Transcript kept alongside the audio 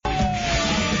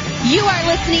You are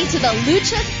listening to the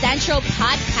Lucha Central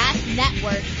Podcast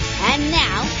Network. And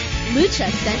now, Lucha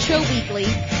Central Weekly.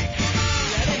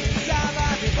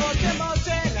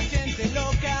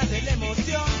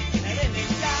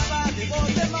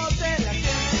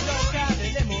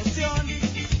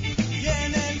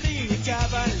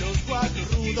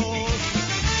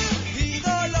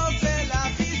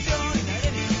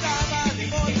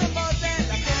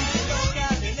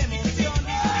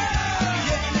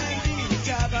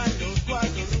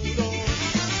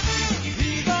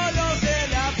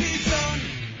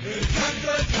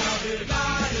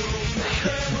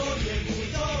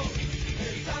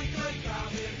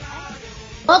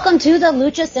 Welcome to the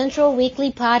Lucha Central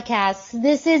Weekly Podcast.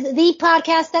 This is the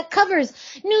podcast that covers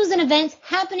news and events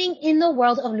happening in the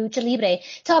world of Lucha Libre,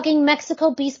 talking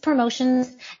Mexico-based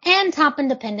promotions and top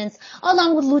independents,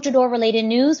 along with luchador-related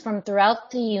news from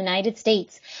throughout the United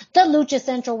States. The Lucha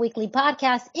Central Weekly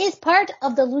Podcast is part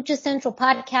of the Lucha Central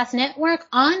Podcast Network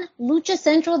on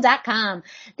luchacentral.com.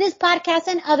 This podcast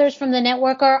and others from the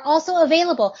network are also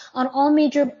available on all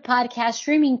major podcast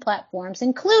streaming platforms,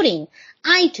 including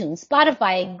iTunes,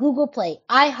 Spotify, Google Play,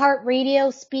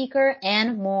 iHeartRadio, Speaker,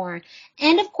 and more.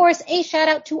 And of course, a shout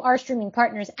out to our streaming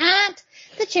partners at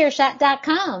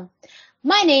thechairshot.com.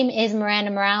 My name is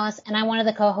Miranda Morales, and I'm one of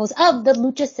the co-hosts of the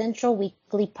Lucha Central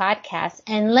Weekly Podcast.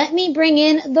 And let me bring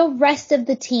in the rest of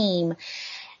the team.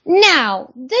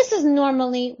 Now, this is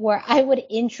normally where I would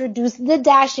introduce the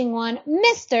dashing one,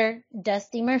 Mr.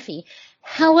 Dusty Murphy.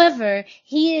 However,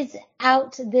 he is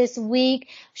out this week,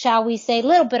 shall we say, a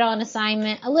little bit on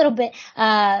assignment, a little bit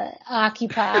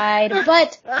occupied,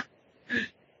 but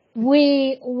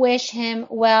we wish him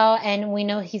well, and we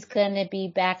know he's going to be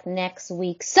back next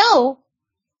week. So,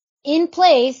 in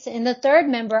place, in the third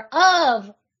member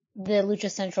of the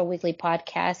Lucha Central Weekly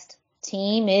Podcast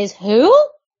team is who?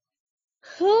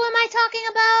 Who am I talking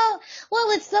about?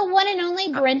 Well, it's the one and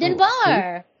only Brendan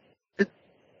Barr.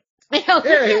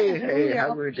 Hey,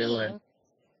 how we doing?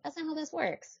 That's not how this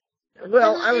works.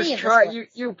 Well, I was trying.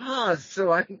 You paused,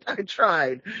 so I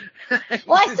tried.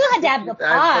 Well, I still had to have the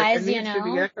pause, you know. To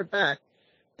be effort back.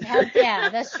 Yeah,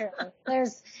 that's true. They're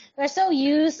so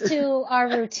used to our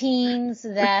routines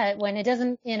that when it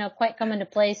doesn't, quite come into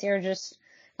place, you're just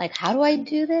like, how do I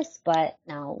do this? But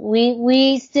no,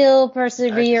 we still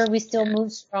persevere. We still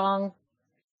move strong.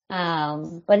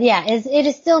 But yeah, it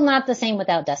is still not the same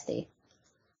without Dusty.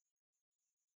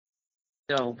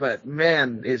 No, but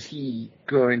man, is he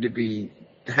going to be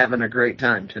having a great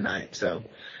time tonight. So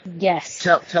yes,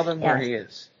 tell him where he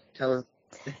is. Tell him.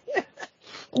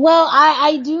 Well,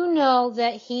 I do know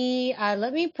that he,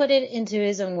 let me put it into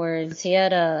his own words. He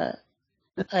had a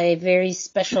very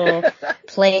special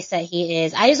place that he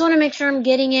is. I just want to make sure I'm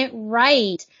getting it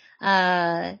right.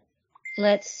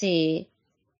 Let's see.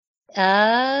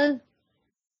 Hold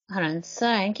on.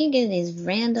 Sorry, I keep getting these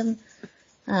random,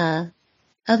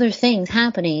 other things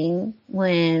happening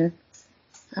when,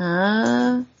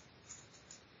 what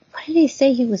did he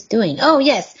say he was doing? Oh,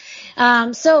 yes.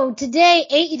 So today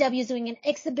AEW is doing an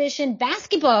exhibition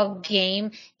basketball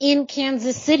game in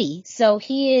Kansas City. So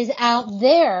he is out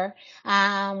there,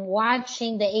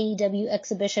 watching the AEW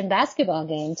exhibition basketball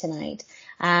game tonight.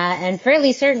 And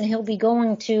fairly certain he'll be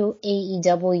going to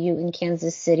AEW in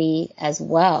Kansas City as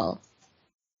well.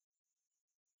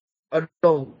 Oh,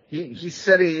 no, he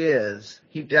said he is.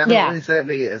 He definitely said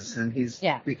he is. And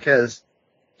because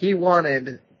he was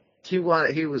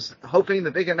hoping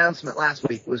the big announcement last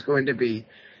week was going to be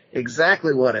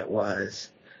exactly what it was.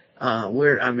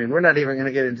 We're not even going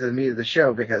to get into the meat of the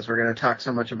show because we're going to talk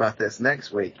so much about this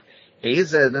next week.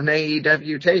 He's at an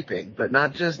AEW taping, but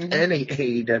not just any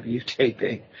AEW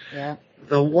taping. Yeah.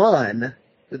 The one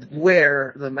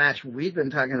where the match we've been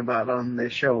talking about on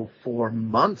this show for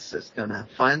months is going to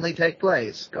finally take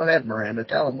place. Go ahead, Miranda.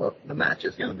 Tell them what the match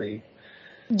is going to be.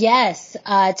 Yes,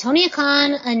 Tony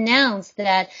Khan announced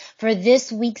that for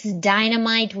this week's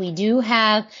Dynamite, we do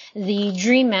have the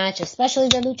dream match, especially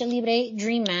the Lucha Libre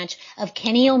dream match of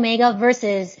Kenny Omega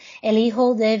versus El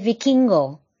Hijo de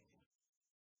Vikingo.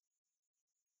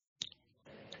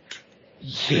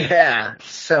 Yeah,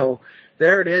 so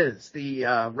there it is, the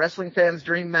wrestling fans'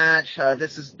 dream match.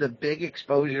 This is the big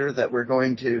exposure that we've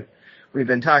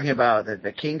been talking about, that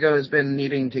Vikingo has been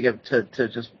needing to get to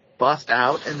just bust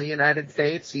out in the United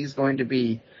States. He's going to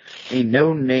be a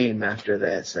known name after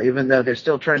this, even though they're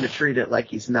still trying to treat it like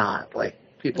he's not. Like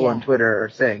people on Twitter are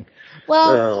saying,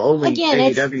 only again,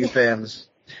 AEW fans.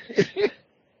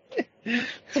 To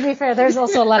be fair, there's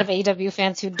also a lot of AEW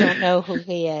fans who don't know who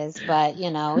he is, but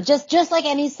just like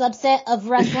any subset of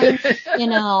wrestling,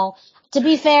 To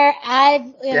be fair,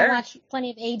 I've watched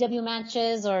plenty of AEW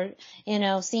matches, or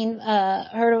seen,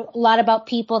 heard a lot about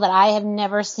people that I have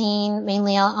never seen,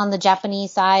 mainly on the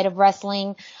Japanese side of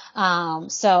wrestling.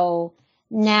 So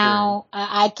now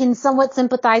I can somewhat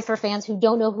sympathize for fans who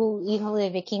don't know who Hijo de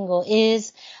Vikingo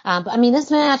is. But I mean, this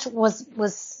match was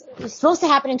supposed to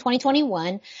happen in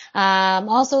 2021.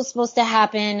 Also supposed to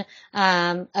happen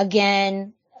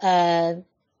again. Was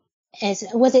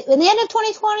it in the end of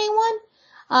 2021?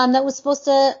 That was supposed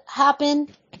to happen.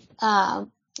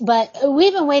 But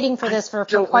we've been waiting for this for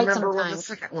quite some time.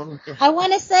 I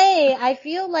want to say, I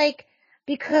feel like,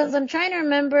 because I'm trying to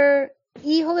remember,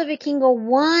 Hijo de Vikingo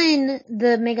won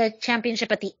the Mega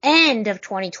Championship at the end of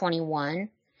 2021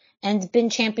 and been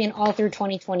champion all through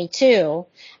 2022.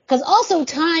 Because also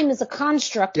time is a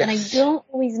construct, and I don't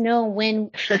always know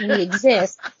when we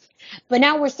exist. But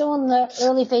now we're still in the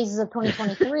early phases of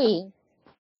 2023.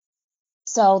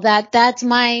 So that's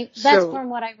from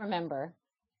what I remember.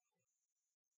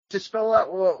 To spell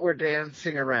out what we're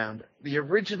dancing around, the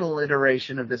original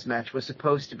iteration of this match was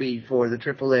supposed to be for the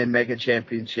AAA Mega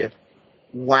Championship.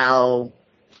 While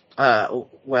I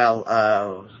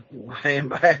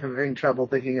am having trouble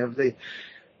thinking of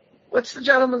what's the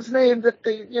gentleman's name that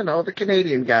the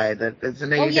Canadian guy that is an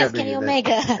AEW. Oh yes, Kenny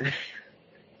Omega.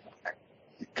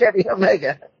 Kenny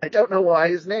Omega. I don't know why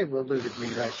his name eluded me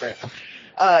right there.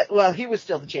 Well, he was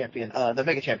still the champion, the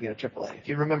Mega Champion of AAA. If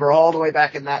you remember all the way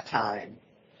back in that time,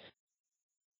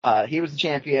 he was the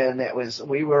champion.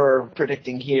 We were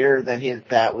predicting here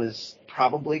that was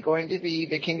probably going to be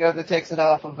Vikingo that takes it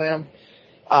off of him.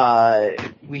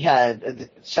 We had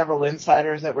several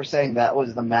insiders that were saying that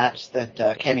was the match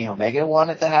that Kenny Omega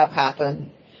wanted to have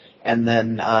happen, and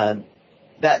then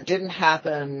that didn't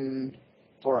happen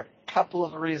for a couple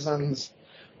of reasons.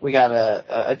 We got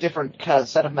a different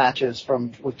set of matches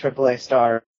with AAA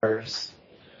stars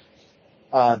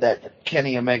that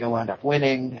Kenny Omega wound up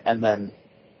winning, and then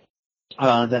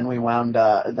we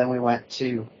went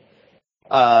to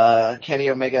Kenny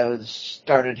Omega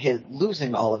started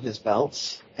losing all of his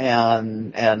belts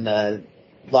and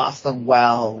lost them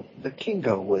while the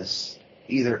Kingo was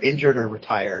either injured or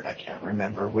retired. I can't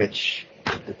remember which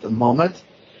at the moment.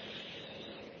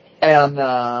 And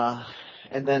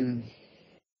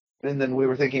then we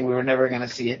were thinking we were never going to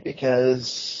see it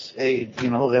because it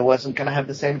wasn't going to have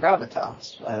the same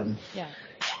gravitas.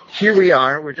 Here we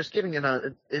are. We're just getting it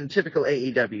in typical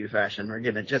AEW fashion. We're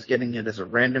just getting it as a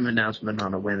random announcement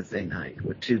on a Wednesday night.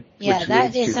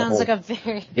 Sounds like a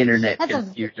very internet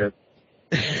confusion.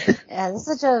 Yeah, it's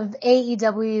such a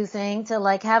AEW thing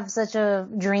to have such a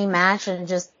dream match and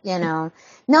just no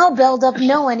build up,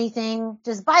 no anything.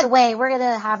 Just by the way, we're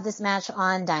gonna have this match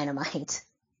on Dynamite.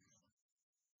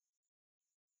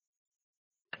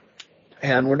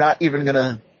 And we're not even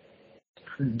gonna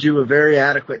do a very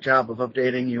adequate job of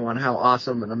updating you on how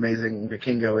awesome and amazing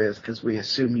Vikingo is, because we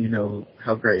assume you know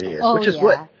how great he is, which is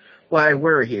why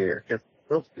we're here, because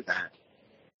we'll do that.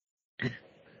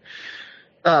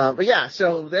 But yeah,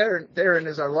 so therein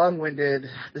is our long-winded.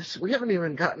 We haven't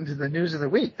even gotten to the news of the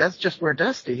week. That's just where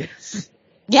Dusty is.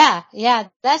 Yeah,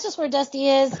 that's just where Dusty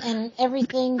is and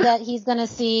everything that he's gonna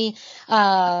see,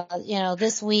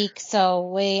 this week. So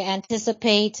we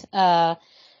anticipate,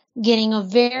 getting a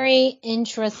very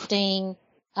interesting,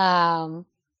 very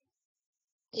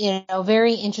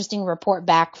interesting report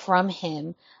back from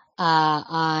him,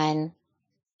 on,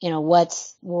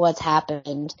 what's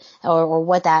happened or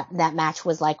what that match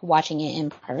was like watching it in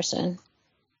person.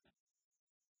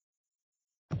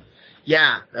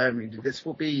 Yeah, I mean, this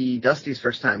will be Dusty's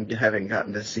first time having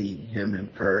gotten to see him in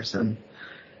person,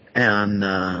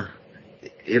 and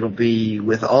it'll be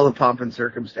with all the pomp and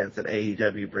circumstance that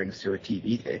AEW brings to a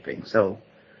TV taping, so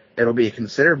it'll be a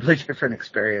considerably different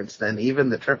experience than even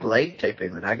the AAA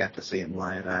taping that I got to see him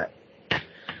live at.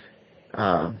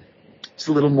 It was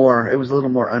a little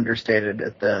more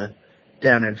understated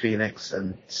down in Phoenix,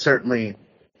 and certainly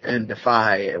in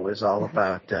Defy it was all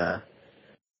about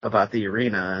the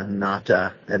arena and not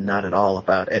at all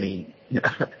about any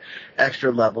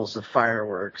extra levels of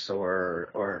fireworks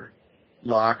or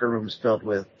locker rooms filled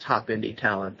with top indie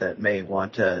talent that may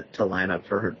want to line up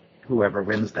for whoever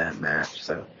wins that match.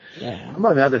 So,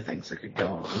 among other things that could go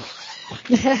on.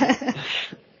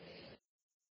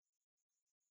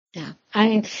 Yeah, I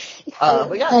mean,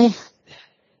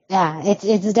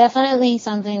 it's definitely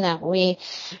something that we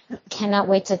cannot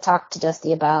wait to talk to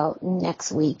Dusty about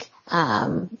next week.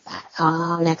 on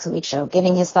next week's show,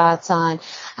 giving his thoughts on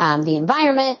the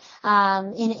environment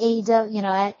in AEW,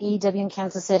 at AEW in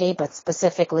Kansas City, but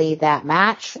specifically that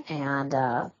match, and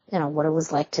what it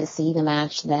was like to see the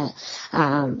match that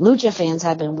Lucha fans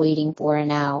have been waiting for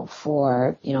now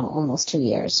for almost 2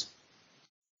 years.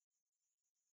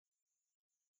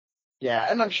 Yeah,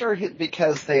 and I'm sure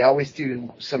because they always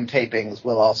do some tapings,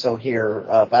 we'll also hear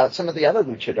about some of the other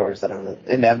luchadors that are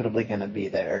inevitably going to be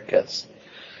there, because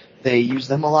they use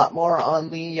them a lot more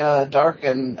on the dark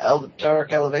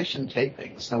elevation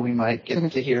tapings. So we might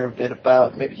get to hear a bit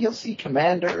about, maybe you'll see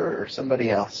Commander or somebody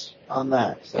else on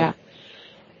that. So, yeah.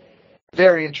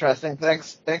 Very interesting.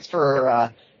 Thanks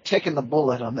for taking the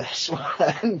bullet on this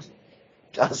one,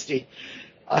 Dusty.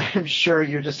 I'm sure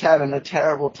you're just having a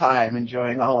terrible time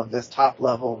enjoying all of this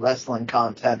top-level wrestling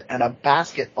content and a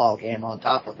basketball game on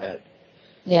top of it.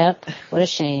 Yep. What a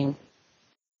shame.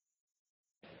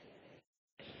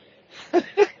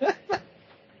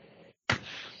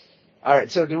 All right,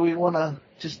 so do we want to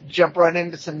just jump right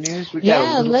into some news? We've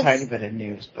got a little tiny bit of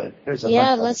news, but there's a bunch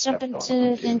of let's jump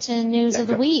into news of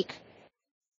the week.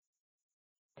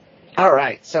 All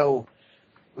right, so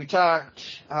we talked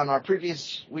on our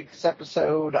previous week's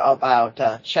episode about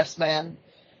Chessman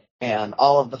and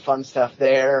all of the fun stuff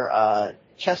there.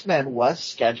 Chessman was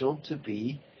scheduled to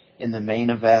be in the main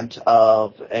event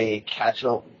of a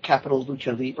Capital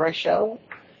Lucha Libre show,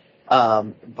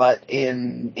 but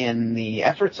in the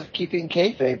efforts of keeping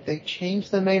kayfabe, they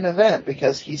changed the main event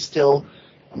because he's still,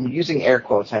 I'm using air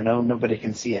quotes, I know nobody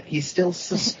can see it, he's still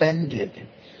suspended.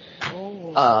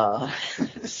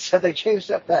 So they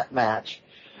changed up that match.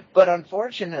 But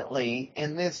unfortunately,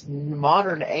 in this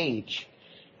modern age,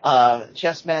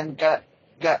 Chessman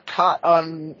got caught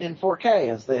in 4K,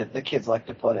 as the kids like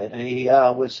to put it. And he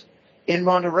was in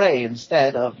Monterey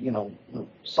instead of,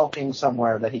 sulking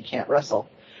somewhere that he can't wrestle,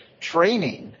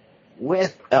 training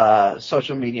with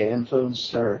social media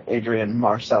influencer Adrian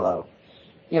Marcelo.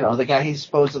 The guy he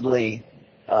supposedly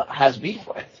has beef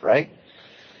with, right?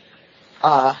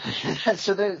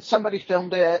 So somebody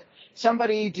filmed it.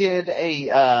 Somebody did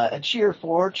a cheer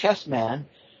for Chessman,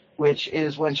 which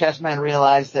is when Chessman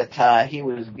realized that he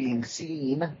was being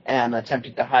seen and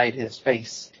attempted to hide his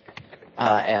face.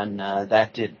 And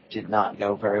that did not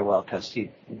go very well because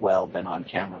he'd been on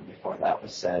camera before that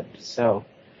was said. So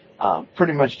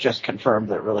pretty much just confirmed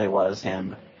that it really was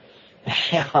him.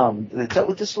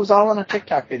 This was all on a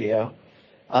TikTok video.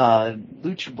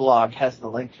 Lucha Blog has the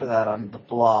link for that on the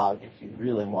blog if you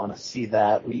really want to see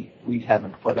that. We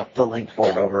haven't put up the link for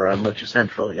it over on Lucha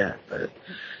Central yet, but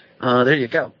there you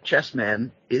go.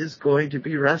 Chessman is going to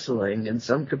be wrestling in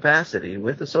some capacity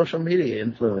with a social media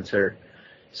influencer.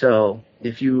 So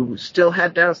if you still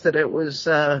had doubts that it was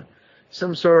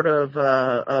some sort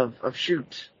of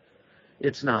shoot,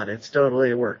 it's not. It's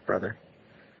totally a work, brother.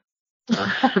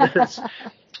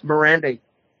 Miranda.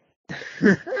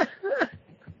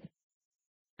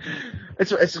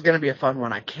 It's going to be a fun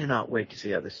one. I cannot wait to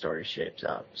see how this story shapes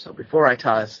up. So before I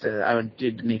tossed it, I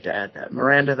did need to add that.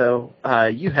 Miranda, though,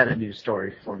 you had a news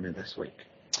story for me this week.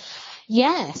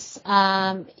 Yes,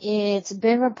 it's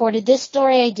been reported. This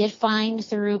story I did find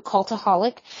through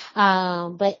Cultaholic,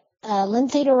 but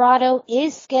Lince Dorado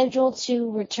is scheduled to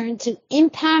return to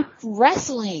Impact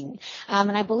Wrestling.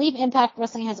 And I believe Impact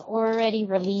Wrestling has already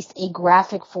released a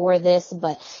graphic for this,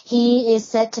 but he is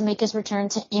set to make his return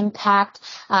to Impact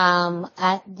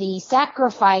at the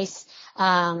Sacrifice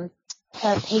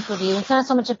pay-per-view. It's not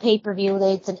so much a pay-per-view.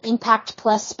 It's an Impact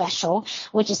Plus special,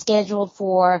 which is scheduled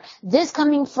for this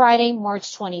coming Friday,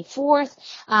 March 24th.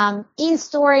 In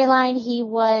storyline, he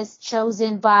was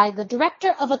chosen by the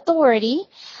Director of Authority,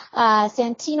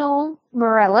 Santino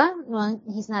Marella. Well,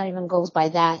 he's not even goes by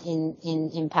that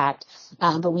in Impact,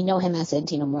 but we know him as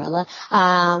Santino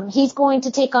Marella. He's going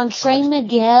to take on Trey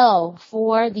Miguel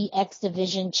for the X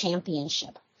Division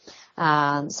Championship.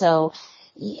 So,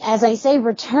 as I say,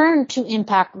 return to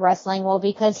Impact Wrestling, well,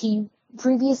 because he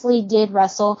previously did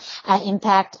wrestle at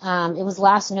Impact. It was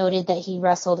last noted that he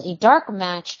wrestled a dark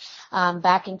match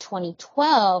back in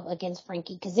 2012 against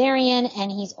Frankie Kazarian, and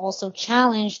he's also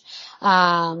challenged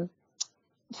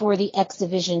for the X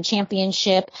Division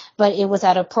Championship, but it was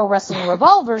at a Pro Wrestling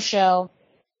Revolver show.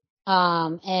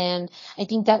 And I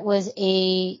think that was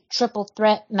a triple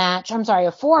threat match. I'm sorry,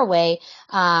 a four-way,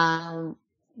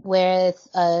 with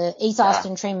Ace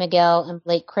Austin, Trey Miguel, and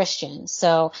Blake Christian.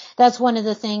 So that's one of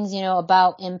the things,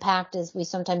 about Impact is we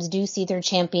sometimes do see their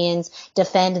champions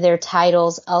defend their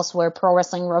titles elsewhere. Pro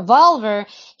Wrestling Revolver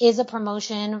is a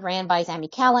promotion ran by Sami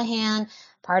Callihan,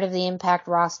 part of the Impact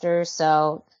roster.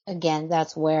 So again,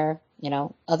 that's where,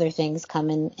 other things come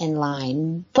in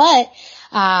line. But,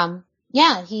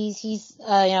 yeah, he's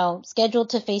scheduled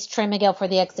to face Trey Miguel for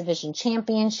the X Division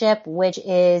Championship, which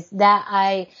is that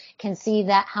I can see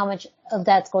that how much of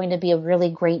that's going to be a really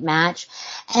great match.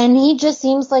 And he just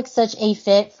seems like such a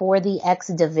fit for the X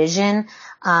Division.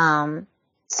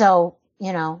 So,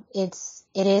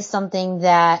 it is something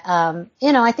that,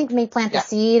 I think may plant the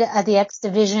seed. The X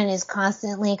Division is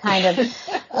constantly kind of,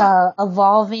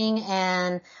 evolving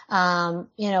and,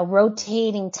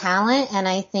 rotating talent. And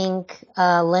I think,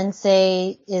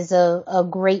 Lindsay is a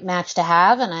great match to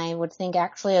have. And I would think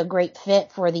actually a great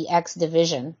fit for the X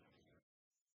Division.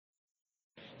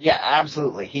 Yeah,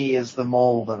 absolutely. He is the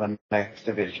mold of an X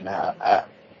Division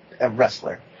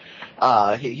wrestler.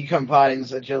 He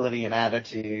combines agility and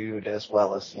attitude as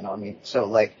well as, so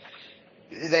like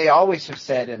they always have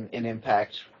said in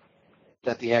Impact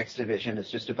that the X Division is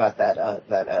just about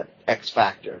that X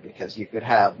factor, because you could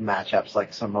have matchups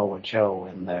like Samoa Joe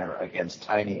in there against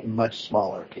tiny, much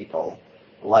smaller people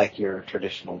like your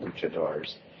traditional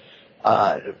luchadors.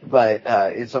 But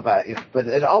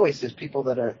it always is people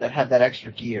that have that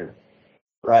extra gear.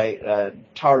 Right,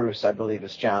 Taurus, I believe,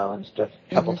 is challenged a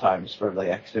couple times for the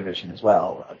X Division as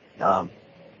well.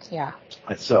 Yeah.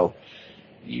 So,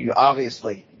 you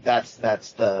obviously that's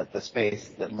the space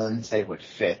that Lindsay would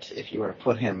fit if you were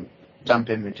to dump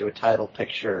him into a title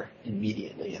picture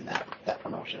immediately in that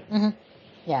promotion. Mm-hmm.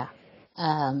 Yeah.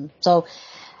 So,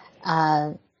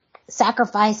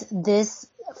 sacrifice this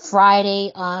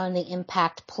Friday on the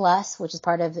Impact Plus, which is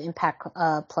part of the Impact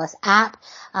Plus app.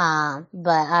 But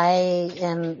I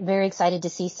am very excited to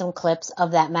see some clips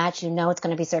of that match. It's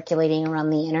going to be circulating around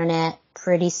the internet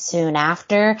pretty soon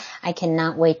after. I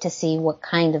cannot wait to see what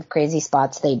kind of crazy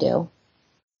spots they do.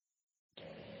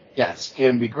 Yes, it's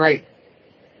going to be great.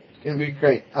 It's going to be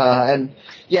great. And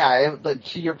yeah,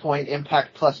 to your point,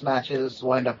 Impact Plus matches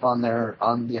wind up on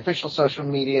the official social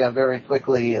media very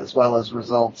quickly, as well as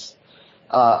results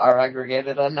are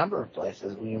aggregated a number of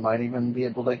places. We might even be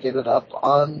able to get it up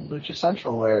on Lucha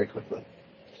Central very quickly.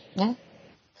 Yeah.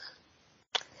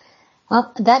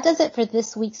 Well, that does it for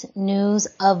this week's news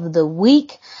of the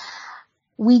week.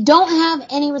 We don't have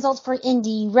any results for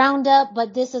Indie Roundup,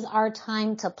 but this is our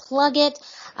time to plug it.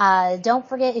 Don't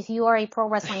forget, if you are a pro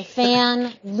wrestling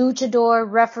fan, luchador,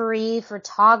 referee,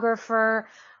 photographer,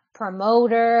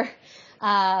 promoter,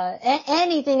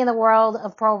 anything in the world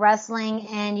of pro wrestling,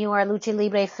 and you are a Lucha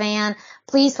Libre fan,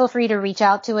 please feel free to reach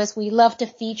out to us. We love to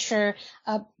feature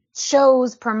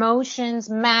shows, promotions,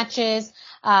 matches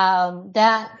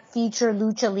that feature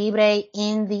Lucha Libre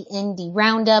in the Indie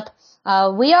Roundup.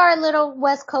 We are a little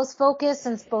West Coast focused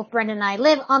since both Brendan and I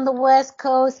live on the West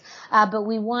Coast, but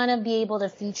we want to be able to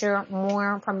feature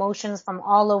more promotions from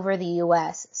all over the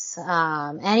U.S.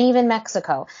 And even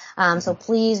Mexico. So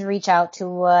please reach out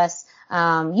to us.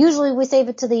 Usually we save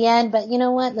it to the end, but you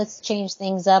know what? Let's change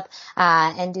things up,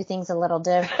 and do things a little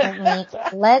differently.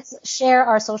 Let's share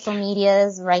our social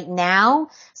medias right now,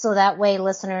 so that way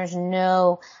listeners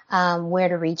know, where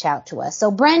to reach out to us.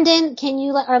 So Brendan, can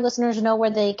you let our listeners know where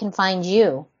they can find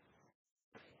you?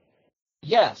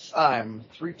 Yes, I'm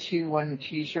 321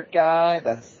 T-shirt guy.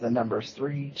 That's the numbers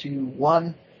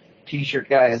 321. T-shirt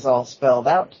guy is all spelled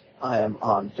out. I am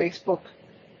on Facebook.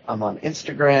 I'm on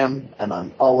Instagram, and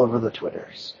I'm all over the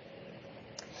Twitters.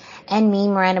 And me,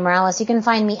 Miranda Morales. You can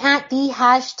find me at the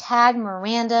hashtag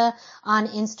Miranda on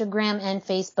Instagram and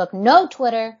Facebook. No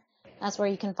Twitter. That's where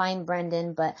you can find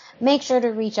Brendan, but make sure to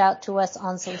reach out to us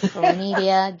on social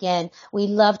media. Again, we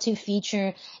love to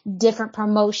feature different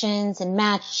promotions and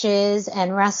matches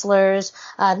and wrestlers,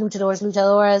 luchadors,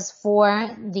 luchadoras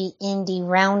for the Indie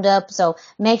Roundup. So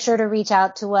make sure to reach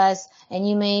out to us, and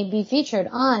you may be featured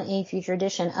on a future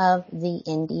edition of the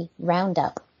Indie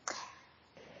Roundup.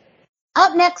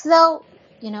 Up next, though,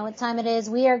 you know what time it is.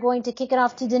 We are going to kick it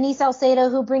off to Denise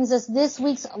Salcedo, who brings us this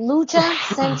week's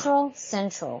Lucha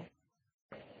Central.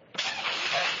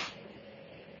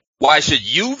 Why should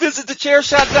you visit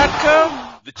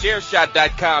thechairshot.com?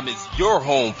 Thechairshot.com is your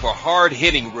home for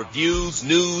hard-hitting reviews,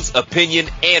 news, opinion,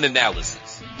 and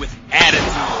analysis with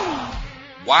attitude.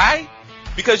 Why?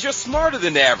 Because you're smarter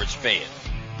than the average fan.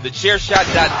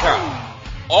 Thechairshot.com.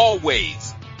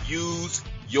 Always use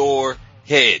your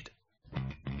head.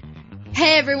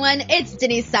 Hey everyone, it's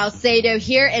Denise Salcedo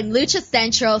here in Lucha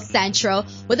Central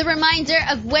with a reminder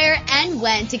of where and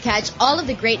when to catch all of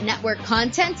the great network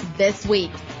content this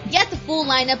week. Get the full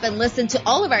lineup and listen to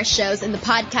all of our shows in the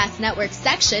podcast network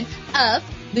section of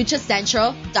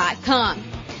luchacentral.com.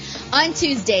 On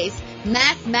Tuesdays,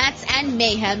 Math, Mats, and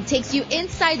Mayhem takes you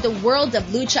inside the world of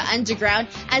Lucha Underground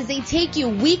as they take you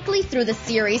weekly through the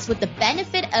series with the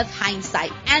benefit of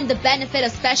hindsight and the benefit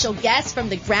of special guests from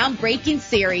the groundbreaking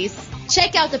series.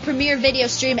 Check out the premiere video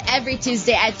stream every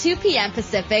Tuesday at 2 p.m.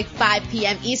 Pacific, 5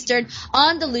 p.m. Eastern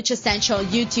on the Lucha Central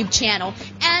YouTube channel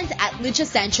and at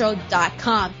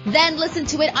luchacentral.com. Then listen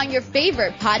to it on your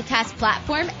favorite podcast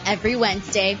platform every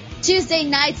Wednesday. Tuesday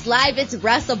nights live, it's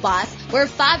Wrestle Boss, where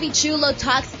Fabi Chulo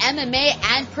talks MMA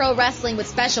and pro wrestling with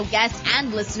special guests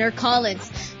and listener call-ins.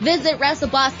 Visit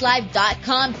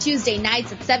WrestleBossLive.com Tuesday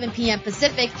nights at 7 p.m.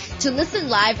 Pacific to listen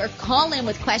live or call in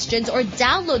with questions or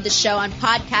download the show on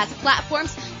podcast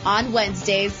platforms on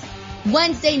Wednesdays.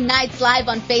 Wednesday nights live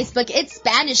on Facebook, it's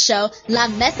Spanish show La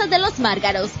Mesa de los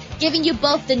Márgaros, giving you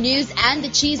both the news and the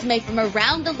chisme from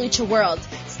around the lucha world.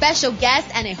 Special guests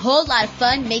and a whole lot of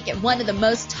fun make it one of the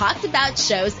most talked about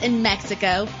shows in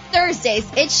Mexico. Thursdays,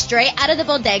 it's Straight Out of the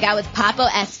Bodega with Papo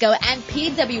Esco and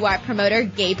PWR promoter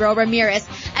Gabriel Ramirez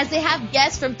as they have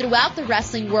guests from throughout the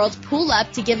wrestling world pull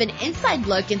up to give an inside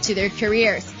look into their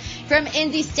careers. From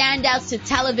indie standouts to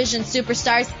television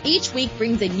superstars, each week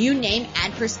brings a new name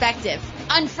and perspective.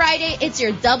 On Friday, it's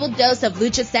your double dose of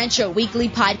Lucha Central Weekly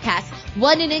podcast,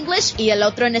 one in English y el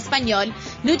otro en español.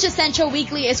 Lucha Central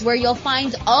Weekly is where you'll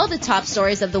find all the top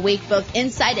stories of the week, both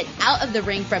inside and out of the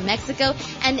ring from Mexico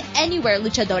and anywhere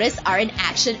luchadores are in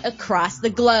action across the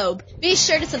globe. Be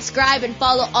sure to subscribe and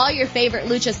follow all your favorite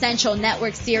Lucha Central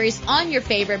Network series on your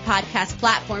favorite podcast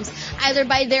platforms, either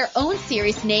by their own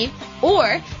series name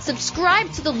or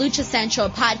subscribe to the Lucha Central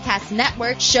Podcast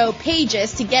Network show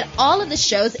pages to get all of the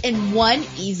shows in one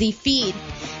easy feed.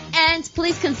 And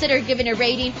please consider giving a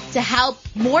rating to help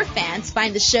more fans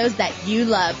find the shows that you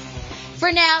love.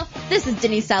 For now, this is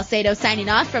Denise Salcedo signing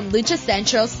off from Lucha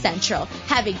Central Central.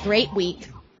 Have a great week.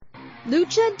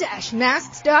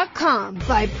 Lucha-Masks.com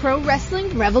by Pro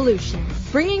Wrestling Revolution,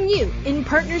 bringing you in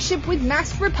partnership with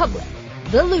Mask Republic,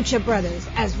 the Lucha Brothers,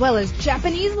 as well as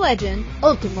Japanese legend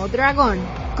Ultimo Dragon.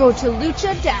 Go to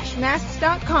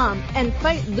lucha-masks.com and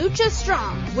fight Lucha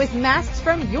Strong with masks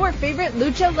from your favorite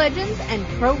Lucha legends and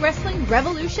Pro Wrestling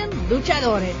Revolution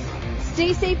luchadores.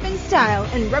 Stay safe in style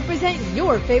and represent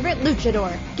your favorite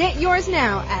luchador. Get yours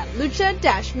now at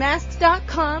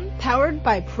lucha-masks.com, powered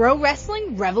by Pro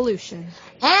Wrestling Revolution.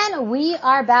 And we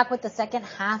are back with the second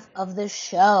half of the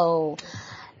show.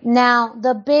 Now,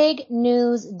 the big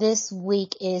news this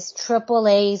week is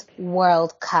AAA's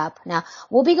World Cup. Now,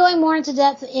 we'll be going more into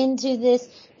depth into this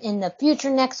in the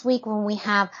future next week when we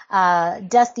have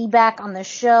Dusty back on the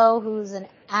show, who's an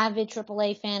avid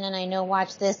AAA fan and I know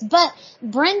watch this. But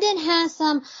Brendan has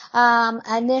some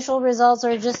initial results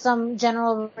or just some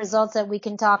general results that we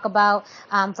can talk about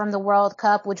from the World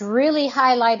Cup, which really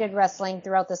highlighted wrestling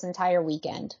throughout this entire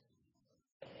weekend.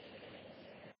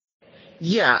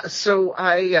 Yeah, so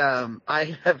I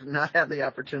have not had the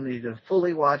opportunity to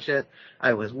fully watch it.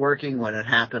 I was working when it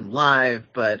happened live,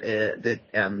 but the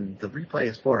replay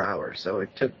is 4 hours, so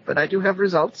but I do have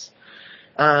results.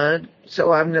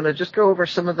 So I'm gonna just go over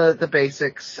some of the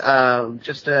basics.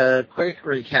 Just a quick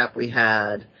recap. We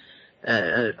had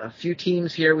a few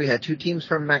teams here. We had two teams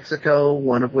from Mexico,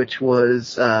 one of which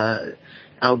was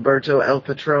Alberto El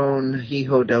Patron,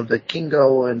 Hijo del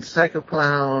Vikingo, and Psycho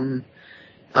Clown.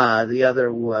 The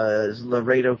other was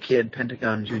Laredo Kid,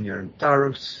 Pentagon Jr., and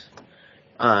Tarus.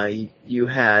 You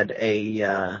had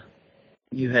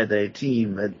a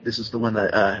team. This is the one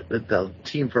that the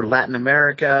team for Latin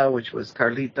America, which was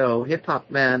Carlito, Hip Hop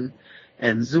Man,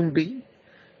 and Zumbi,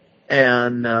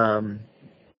 and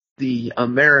the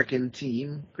American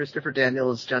team, Christopher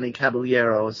Daniels, Johnny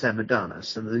Caballero, Sam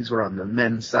Adonis, and these were on the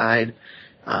men's side.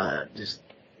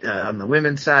 On the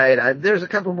women's side, there's a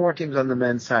couple more teams on the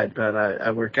men's side, but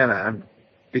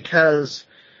because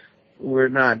we're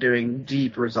not doing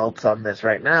deep results on this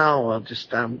right now, I'm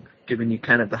giving you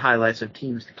kind of the highlights of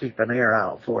teams to keep an ear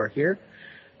out for here.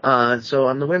 So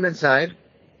on the women's side,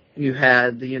 you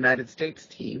had the United States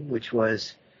team, which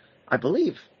was, I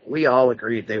believe, we all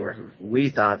agreed we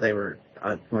thought they were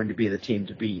going to be the team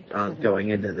to beat going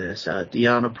into this.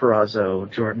 Deanna Purrazzo,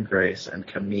 Jordan Grace, and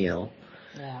Camille.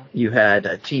 Yeah. You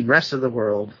had Team Rest of the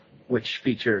World, which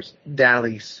features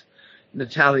Dallas,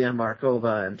 Natalia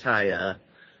Markova, and Taya.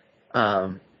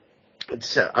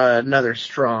 It's another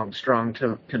strong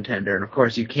contender. And, of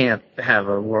course, you can't have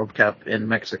a World Cup in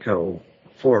Mexico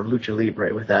for Lucha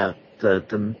Libre without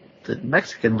the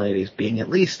Mexican ladies being at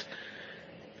least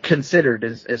considered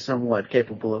as somewhat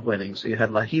capable of winning. So you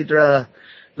had La Hydra,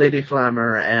 Lady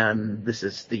Flammer, and this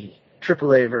is the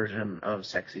AAA version of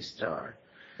Sexy Star.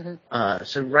 Mm-hmm.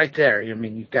 So right there, I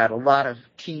mean, you've got a lot of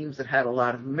teams that had a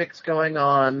lot of mix going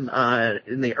on.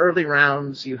 In the early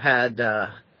rounds, you had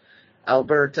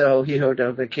Alberto, Hijo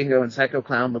del Vikingo, and Psycho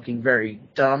Clown looking very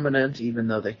dominant, even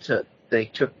though they took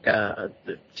the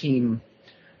team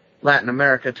Latin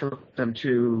America took them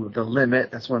to the limit.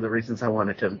 That's one of the reasons I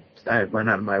went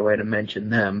out of my way to mention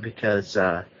them, because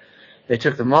they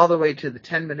took them all the way to the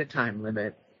 10-minute time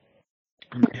limit,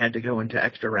 and they had to go into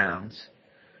extra rounds.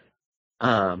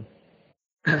 And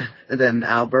then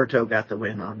Alberto got the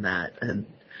win on that. And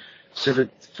so the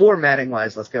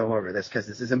formatting-wise, let's go over this, because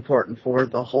this is important for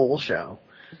the whole show.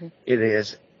 Mm-hmm. It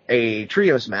is a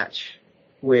trios match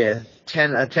with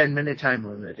a 10-minute time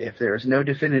limit. If there is no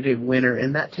definitive winner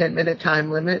in that 10-minute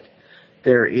time limit,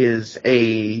 there is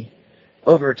a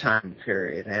overtime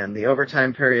period, and the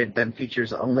overtime period then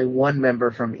features only one member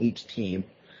from each team.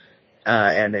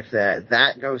 And if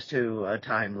that goes to a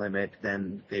time limit,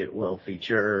 then it will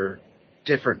feature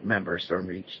different members from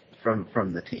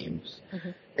the teams.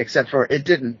 Mm-hmm. Except for it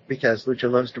didn't, because Lucha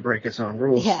loves to break its own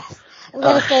rules. Yes.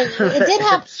 It did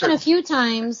happen a few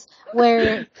times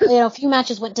where, a few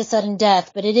matches went to sudden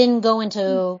death, but it didn't go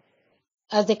into,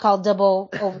 as they call, double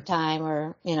overtime,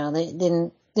 or, they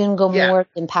didn't go more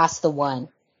than past the one.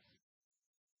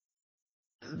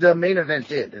 The main event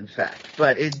did, in fact,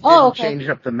 but it didn't change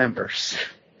up the members.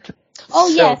 Oh,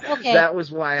 so yes, okay. That was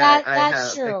why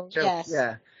that's true, yes.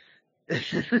 Yeah.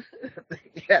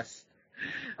 Yes.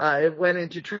 It went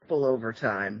into triple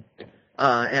overtime,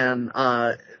 and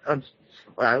I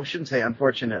shouldn't say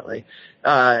unfortunately.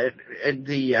 We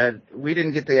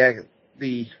didn't get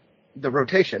the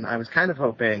rotation. I was kind of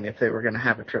hoping if they were going to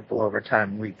have a triple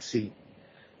overtime, we'd see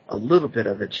a little bit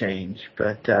of a change,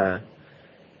 but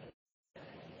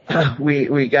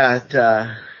we got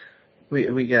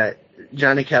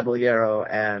Johnny Caballero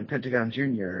and Pentagon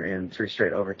Jr. in 3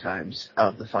 straight overtimes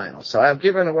of the final. So I've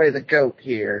given away the GOAT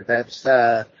here. That's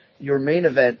your main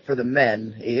event for the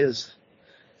men is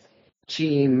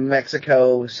Team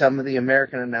Mexico. Some of the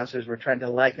American announcers were trying to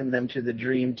liken them to the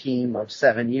Dream Team of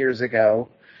 7 years ago,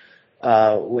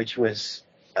 which was,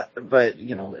 but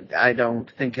I don't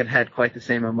think it had quite the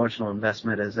same emotional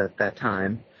investment as at that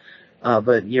time.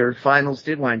 But your finals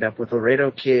did wind up with Laredo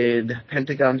Kid,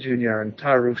 Pentagon Jr., and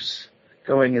Tarus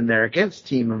going in there against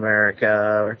Team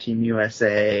America or Team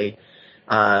USA,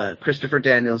 Christopher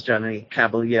Daniels, Johnny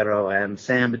Caballero, and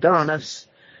Sam Adonis.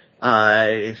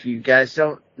 If you guys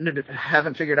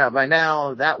haven't figured out by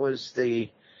now, that was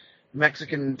the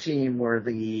Mexican team were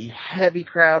the heavy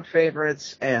crowd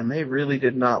favorites, and they really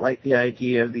did not like the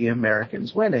idea of the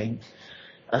Americans winning.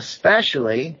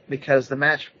 Especially because the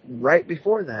match right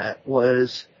before that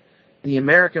was the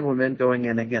American women going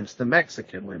in against the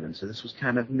Mexican women. So this was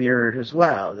kind of mirrored as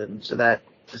well. And so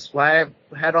that's why I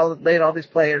had laid all these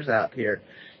players out here.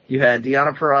 You had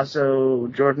Diana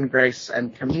Purrazzo, Jordan Grace,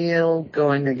 and Camille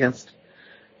going against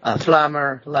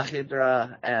Flammer, La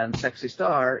Hydra, and Sexy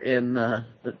Star in the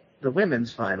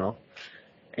women's final.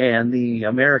 And the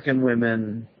American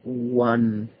women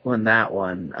won that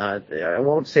one. I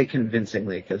won't say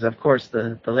convincingly, because of course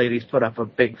the ladies put up a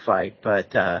big fight,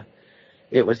 but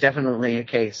it was definitely a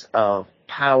case of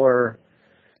power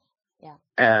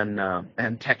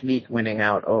and technique winning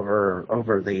out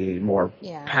over the more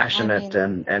passionate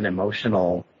and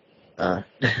emotional. And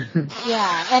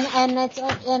it's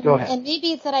and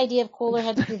maybe it's that idea of cooler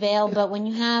heads prevail, but when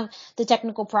you have the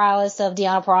technical prowess of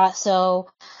Diana Purrazzo,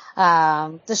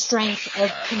 the strength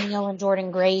of Camille and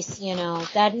Jordan Grace,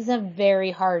 that is a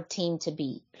very hard team to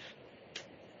beat.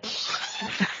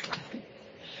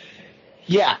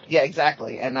 Yeah,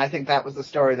 exactly. And I think that was the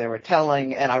story they were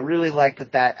telling, and I really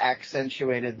liked that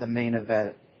accentuated the main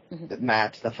event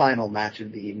match, the final match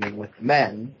of the evening with the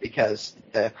men, because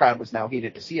the crowd was now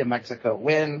heated to see a Mexico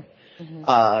win.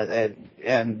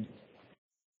 And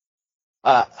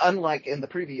unlike in the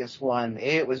previous one,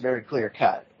 it was very clear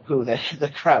cut who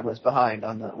the crowd was behind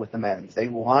with the men's. They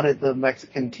wanted the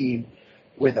Mexican team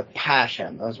with a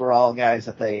passion. Those were all guys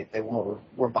that they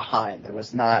were behind. There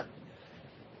was not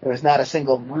a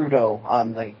single Rudo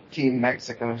on the Team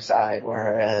Mexico side,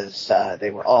 whereas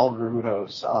they were all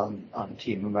Rudos on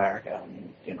Team America.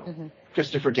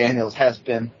 Christopher Daniels has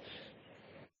been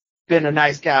a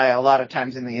nice guy a lot of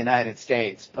times in the United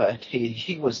States, but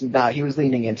he was not. He was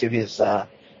leaning into his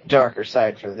darker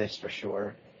side for this, for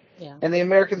sure. Yeah. And the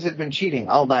Americans had been cheating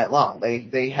all night long.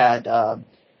 They had a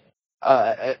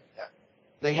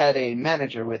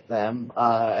manager with them.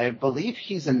 I believe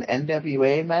he's an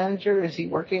NWA manager. Is he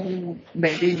working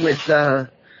maybe with Sam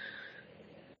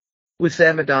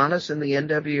Adonis in the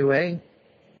NWA?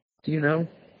 Do you know?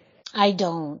 I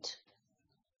don't.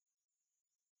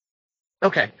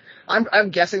 Okay. I'm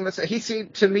guessing this.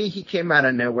 To me, he came out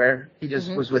of nowhere. He just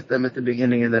was with them at the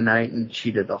beginning of the night and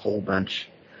cheated a whole bunch.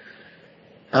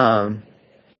 And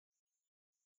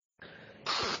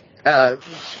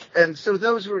so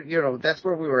those were, that's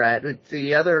where we were at.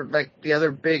 The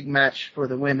other big match for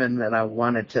the women that I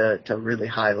wanted to really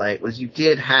highlight was you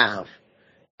did have,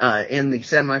 in the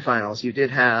semifinals, you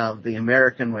did have the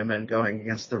American women going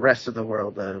against the rest of the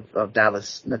world of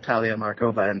Dallas, Natalia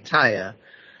Markova and Taya,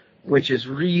 which is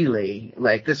really,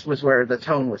 this was where the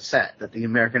tone was set, that the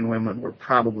American women were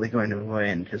probably going to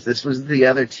win, because this was the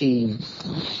other team,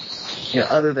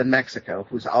 other than Mexico,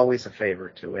 who's always a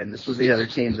favorite to win. This was the other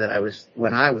team that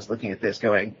when I was looking at this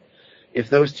going, if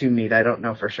those two meet, I don't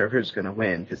know for sure who's going to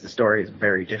win, because the story is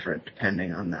very different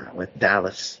depending on that. With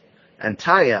Dallas and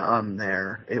Taya on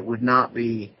there, it would not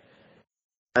be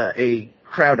a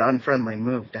crowd-unfriendly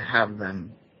move to have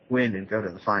them win and go to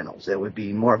the finals. It would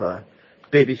be more of a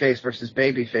babyface versus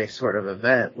babyface sort of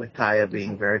event, with Taya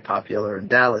being very popular and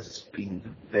Dallas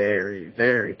being very,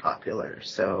 very popular.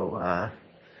 So,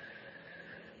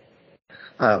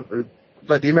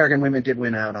 but the American women did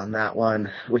win out on that one,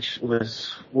 which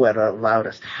was what allowed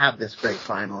us to have this great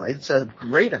final. It's a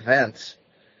great event.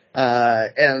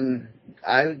 And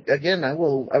I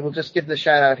will just give the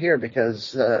shout out here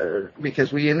because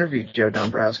we interviewed Joe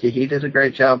Dombrowski. He did a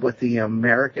great job with the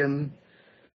American,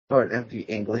 or the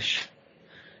English.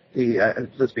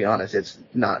 Let's be honest, it's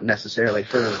not necessarily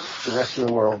for the rest of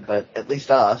the world, but at least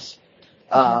us.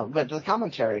 But the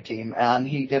commentary team, and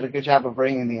he did a good job of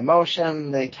bringing the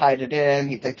emotion. They tied it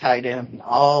in. They tied in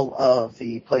all of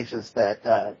the places that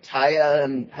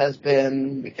Taya has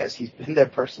been, because he's been there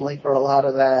personally for a lot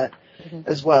of that,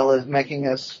 as well as making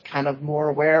us kind of more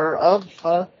aware of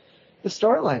the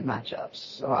storyline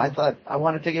matchups. So I thought I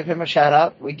wanted to give him a shout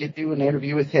out. We did do an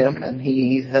interview with him, and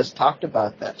he has talked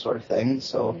about that sort of thing.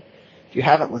 So if you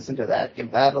haven't listened to that, give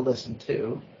that a listen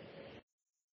too.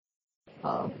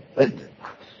 But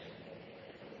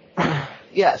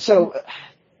yeah, so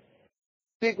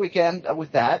big weekend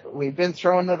with that. We've been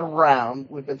throwing it around.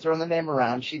 We've been throwing the name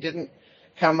around. She didn't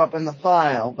come up in the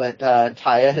file, but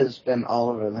Taya has been all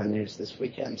over the news this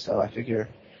weekend. So I figure,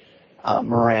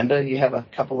 Miranda, you have a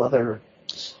couple other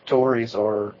stories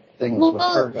or things with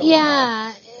her going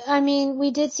on. I mean,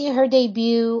 we did see her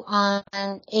debut on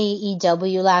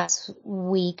AEW last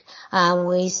week.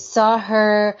 We saw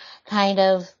her kind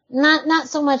of not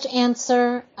so much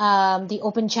answer the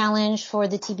open challenge for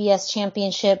the TBS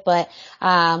championship, but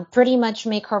pretty much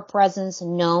make her presence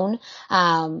known,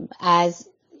 as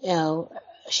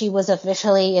she was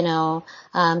officially,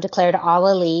 declared All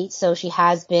Elite. So she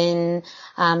has been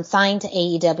signed to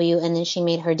AEW, and then she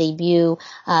made her debut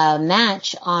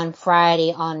match on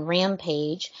Friday on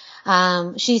Rampage.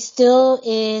 She still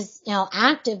is,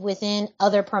 active within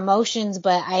other promotions,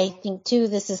 but I think too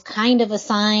this is kind of a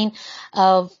sign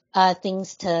of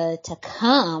things to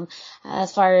come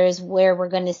as far as where we're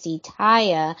going to see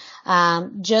Taya.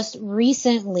 Just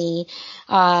recently,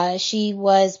 she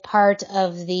was part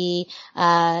of the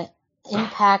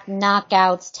Impact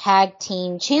Knockouts Tag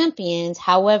Team Champions.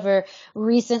 However,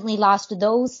 recently lost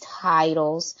those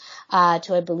titles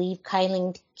to, I believe,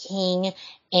 Kylie King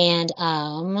and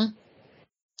I'm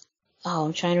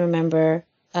trying to remember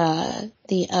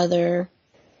the other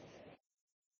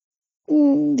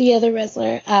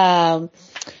wrestler.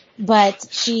 But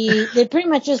they pretty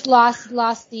much just lost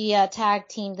the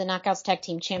the Knockouts Tag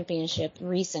Team Championship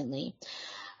recently.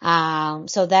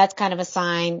 So that's kind of a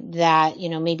sign that,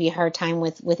 maybe her time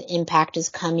with Impact is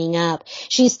coming up.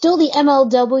 She's still the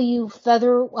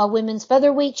MLW women's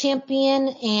featherweight champion,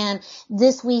 and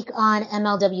this week on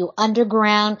MLW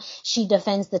Underground, she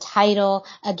defends the title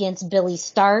against Billie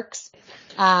Starkz.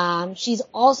 She's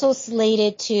also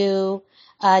slated to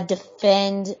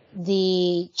defend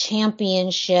the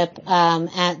championship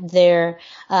at their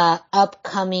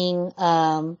upcoming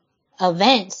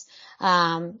events.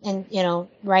 And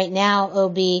right now it'll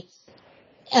be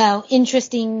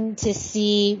interesting to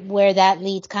see where that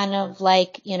leads, kind of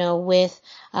like, with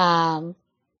her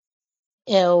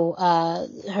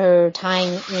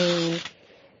time in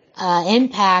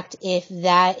Impact, if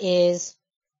that is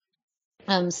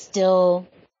still,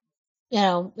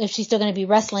 if she's still going to be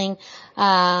wrestling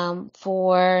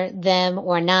for them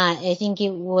or not. I think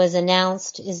it was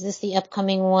announced, is this the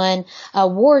upcoming one?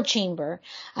 War Chamber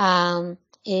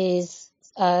is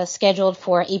scheduled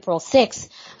for April 6th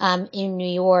in New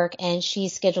York, and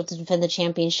she's scheduled to defend the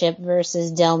championship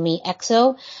versus Delmi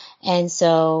Exo. And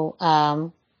so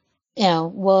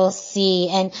we'll see.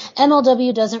 And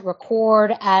MLW doesn't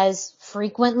record as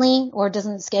frequently or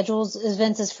doesn't schedule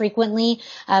events as frequently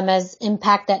as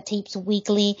Impact that tapes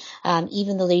weekly,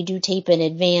 even though they do tape in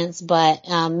advance. But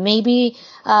maybe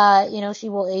she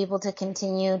will able to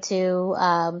continue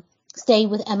to stay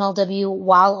with MLW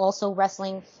while also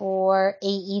wrestling for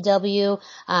AEW,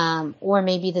 or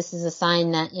maybe this is a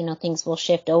sign that, things will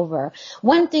shift over.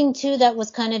 One thing too that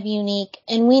was kind of unique,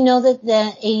 and we know that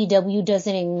the AEW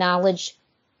doesn't acknowledge,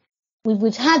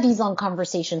 we've had these long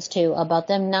conversations too about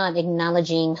them not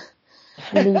acknowledging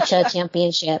Lucha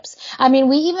championships. I mean,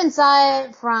 we even saw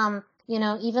it from,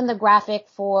 even the graphic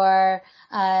for,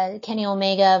 Kenny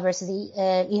Omega versus,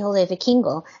 Hijo de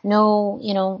Vikingo.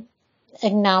 No,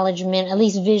 acknowledgement, at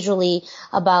least visually,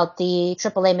 about the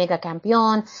AAA Mega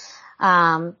Campeón.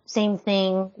 Same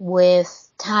thing with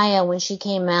Taya when she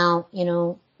came out,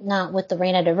 not with the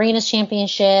Reina de Reinas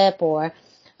championship, or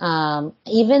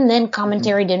even then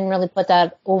commentary didn't really put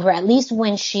that over, at least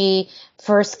when she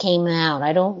first came out.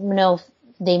 I don't know if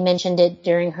they mentioned it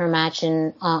during her match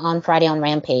on Friday on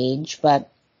Rampage,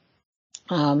 but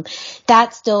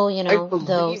that's still, I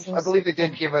believe they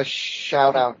did give a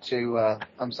shout out to,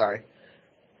 I'm sorry.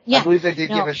 Yeah, I believe they did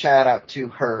give a shout out to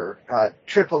her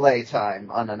AAA time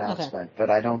on announcement,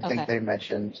 but I don't think they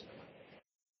mentioned.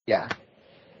 Yeah.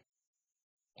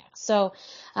 So,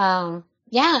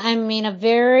 I mean, a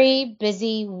very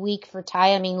busy week for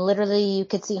Taya. I mean, literally, you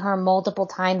could see her multiple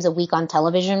times a week on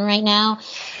television right now,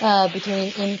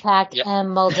 between Impact,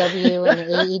 MLW, and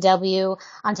AEW,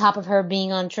 on top of her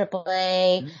being on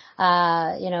AAA,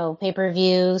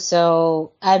 pay-per-view.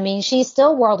 So, I mean, she's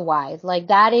still worldwide. Like,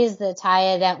 that is the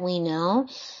Taya that we know.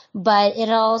 But it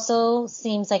also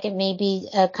seems like it may be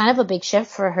a kind of a big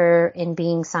shift for her in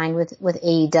being signed with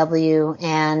AEW,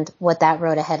 and what that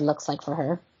road ahead looks like for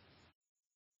her.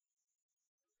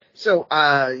 So,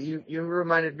 you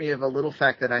reminded me of a little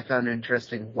fact that I found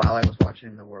interesting while I was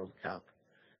watching the World Cup,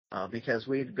 because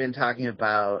we'd been talking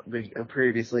about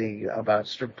previously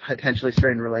about potentially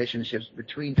strained relationships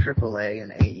between AAA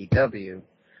and AEW.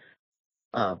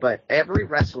 But every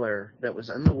wrestler that was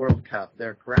in the World Cup,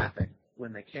 their graphic,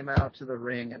 when they came out to the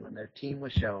ring and when their team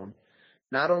was shown,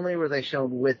 not only were they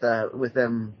shown with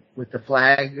the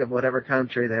flag of whatever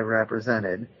country they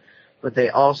represented, but they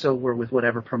also were with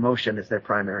whatever promotion is their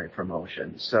primary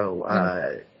promotion.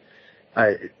 So,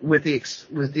 with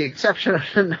the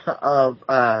exception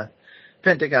of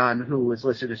Pentagon, who was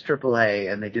listed as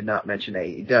AAA, and they did not mention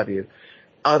AEW,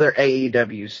 other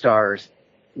AEW stars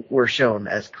were shown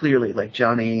as clearly, like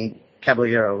Johnny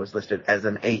Caballero was listed as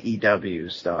an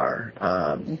AEW star,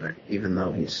 even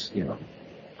though he's,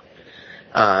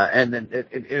 and then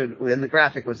and the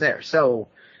graphic was there. So,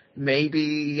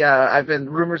 maybe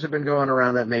rumors have been going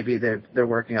around that maybe they're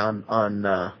working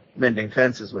on mending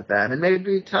fences with that, and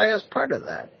maybe Taya's part of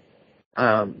that.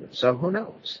 So who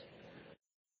knows?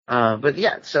 But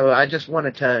yeah, so I just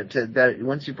wanted to that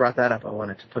once you brought that up, I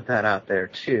wanted to put that out there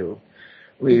too.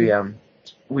 We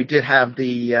did have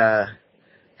the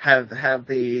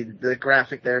the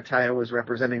graphic there. Taya was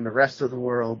representing the rest of the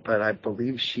world, but I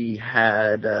believe she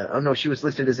had she was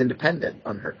listed as independent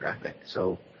on her graphic.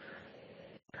 So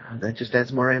that just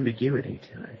adds more ambiguity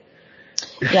to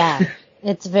it. Yeah,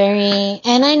 it's very,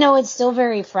 and I know it's still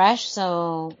very fresh,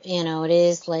 so, it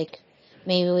is like,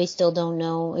 maybe we still don't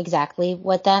know exactly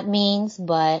what that means,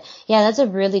 but yeah, that's a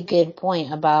really good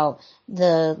point about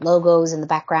the logos in the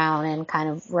background and kind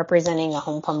of representing a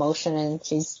home promotion, and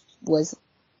she was,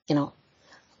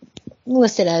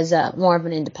 listed as more of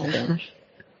an independent.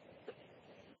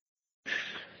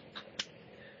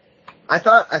 I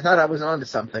thought I was onto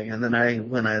something, and then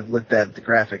when I looked at the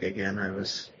graphic again, I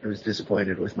was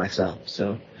disappointed with myself.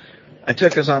 So I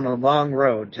took us on a long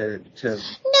road to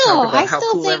talk about how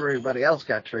cool everybody else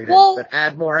got treated, but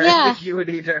add more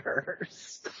ambiguity to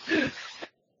hers.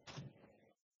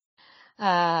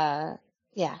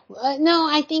 Yeah. No,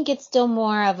 I think it's still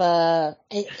more of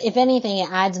if anything,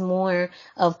 it adds more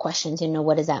of questions,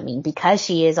 what does that mean? Because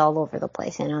she is all over the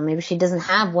place, maybe she doesn't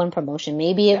have one promotion.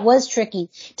 Maybe it was tricky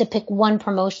to pick one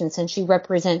promotion since she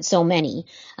represents so many.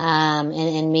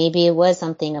 And maybe it was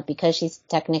something of, because she's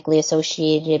technically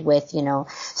associated with,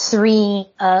 3,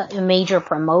 major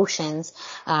promotions,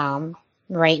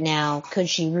 right now. Could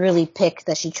she really pick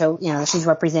that she chose, that she's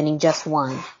representing just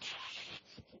one?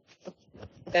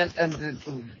 And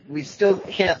we still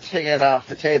can't take it off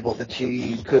the table that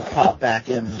she could pop back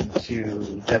into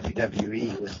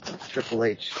WWE with Triple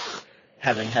H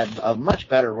having had a much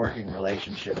better working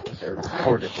relationship with her,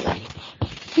 reportedly.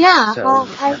 Yeah, so, well,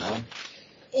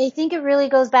 I think it really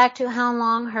goes back to how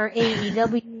long her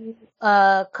AEW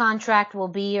contract will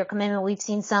be or commitment. We've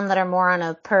seen some that are more on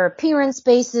a per appearance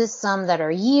basis, some that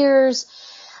are years,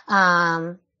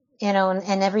 and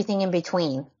everything in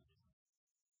between.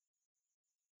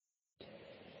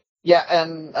 Yeah,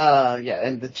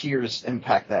 and the tiers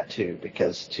impact that too,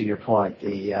 because to your point,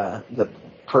 the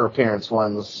per appearance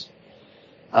ones,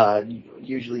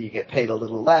 usually you get paid a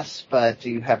little less, but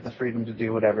you have the freedom to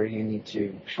do whatever you need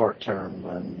to short term,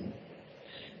 and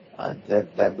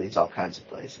that leads all kinds of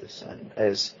places. And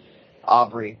as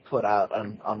Aubrey put out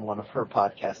on one of her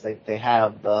podcasts, they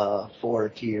have the 4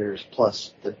 tiers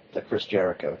plus the Chris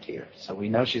Jericho tier. So we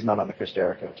know she's not on the Chris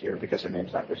Jericho tier because her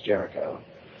name's not Chris Jericho.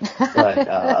 But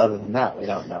other than that, we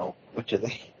don't know which of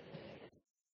they.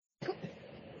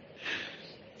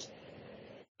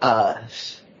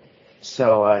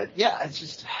 It's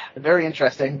just very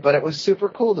interesting. But it was super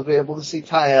cool to be able to see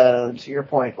Taya, to your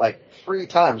point, like 3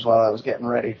 times while I was getting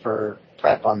ready for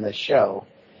prep on this show.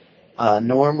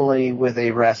 Normally with a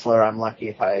wrestler, I'm lucky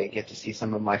if I get to see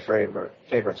some of my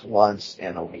favorites once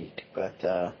in a week.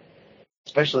 But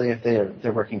especially if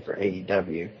they're working for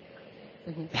AEW.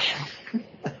 Mm-hmm.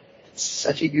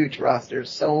 Such a huge roster,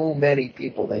 so many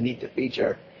people they need to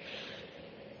feature.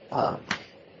 On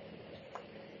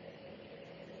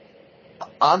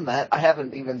that, I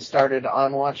haven't even started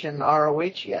on watching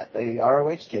ROH yet. The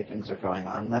ROH tapings are going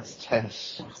on.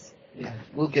 Yeah,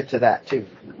 we'll get to that too.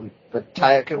 But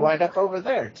Taya could wind up over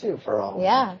there too, for all.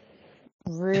 Yeah,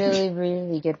 really,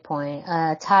 really good point.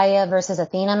 Taya versus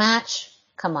Athena match.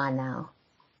 Come on now.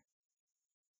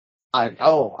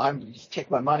 Take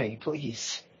my money,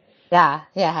 please. Yeah.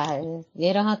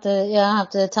 You don't have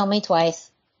to tell me twice.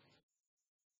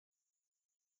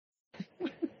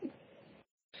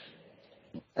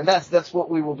 And that's what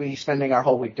we will be spending our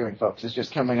whole week doing, folks, is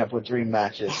just coming up with dream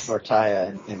matches for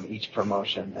Taya in each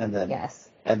promotion, and then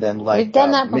like we've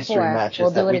done that mystery before. matches We'll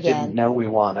do that it we again. didn't know we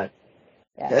wanted.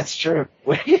 Yeah. That's true.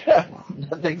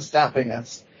 Nothing's stopping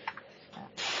us.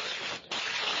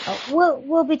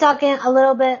 We'll be talking a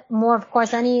little bit more, of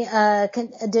course, any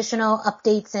additional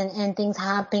updates and things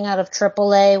happening out of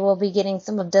AAA. We'll be getting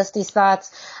some of Dusty's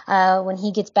thoughts when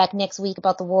he gets back next week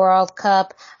about the World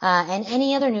Cup and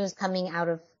any other news coming out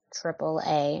of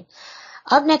AAA.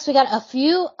 Up next, we got a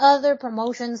few other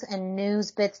promotions and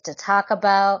news bits to talk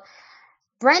about.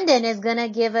 Brendan is going to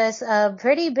give us a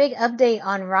pretty big update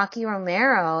on Rocky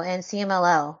Romero and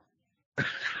CMLL.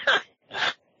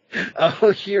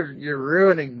 Oh, you're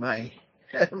ruining my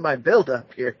build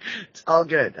up here. It's all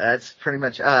good. That's pretty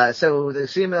much so the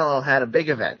CMLL had a big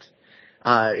event.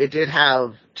 It did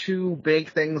have 2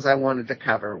 big things I wanted to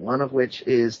cover, one of which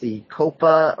is the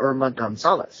Copa Irma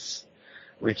Gonzalez,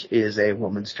 which is a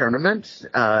women's tournament,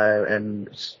 and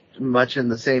much in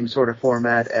the same sort of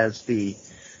format as the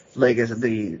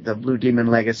Legacy, the Blue Demon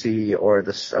Legacy or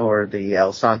the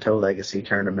El Santo Legacy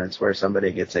tournaments, where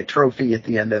somebody gets a trophy at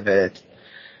the end of it.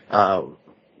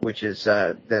 Which is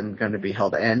then going to be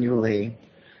held annually,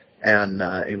 and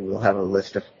it will have a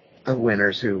list of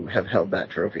winners who have held that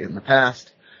trophy in the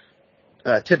past.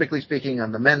 Typically speaking,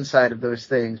 on the men's side of those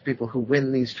things, people who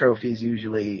win these trophies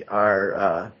usually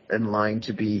are in line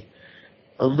to be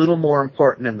a little more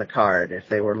important in the card. If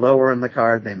they were lower in the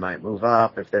card, they might move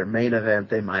up. If they're main event,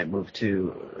 they might move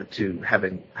to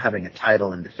having a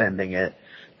title and defending it.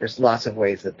 There's lots of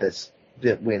ways that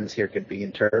wins here could be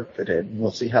interpreted.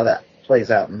 We'll see how that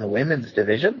plays out in the women's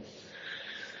division.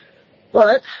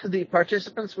 But the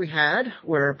participants we had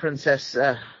were Princess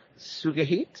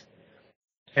Sugahit,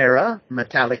 Hera,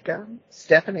 Metallica,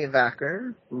 Stephanie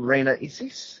Vacker, Reina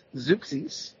Isis,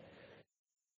 Zuxis,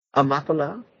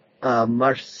 Amapala,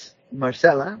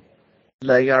 Marcela,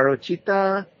 La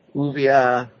Yarochita,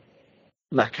 Uvia,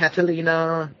 La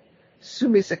Catalina,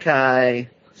 Sumi Sakai,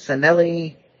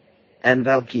 Sanelli, and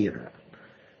Valkyra.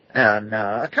 And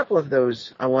a couple of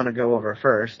those I want to go over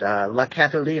first. La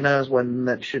Catalina is one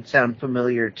that should sound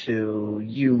familiar to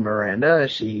you, Miranda.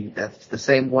 That's the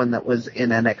same one that was in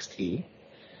NXT.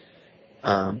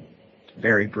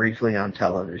 Very briefly on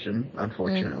television,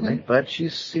 unfortunately. Mm-hmm. But she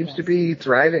seems to be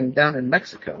thriving down in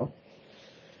Mexico.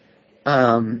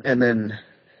 And then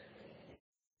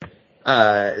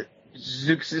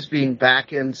Zuxis being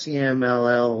back in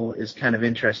CMLL is kind of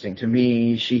interesting to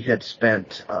me. She had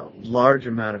spent a large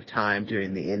amount of time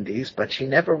doing the indies, but she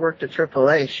never worked a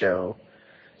AAA show.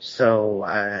 So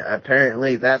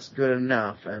apparently that's good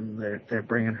enough, and they're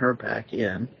bringing her back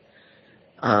in.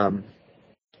 A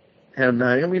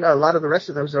lot of the rest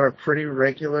of those are pretty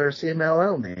regular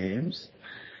CMLL names.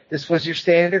 This was your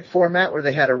standard format where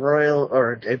they had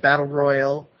a battle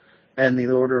royal, and the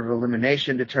order of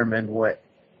elimination determined what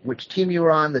which team you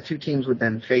were on. The two teams would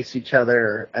then face each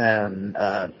other and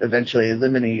eventually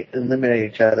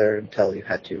eliminate each other until you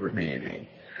had two remaining.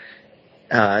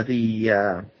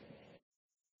 The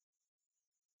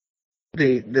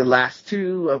last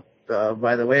two,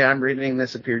 by the way I'm reading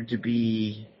this, appeared to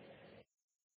be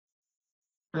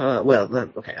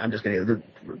okay. I'm just gonna.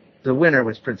 The winner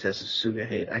was Princess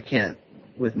Sugahate. I can't,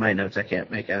 with my notes, I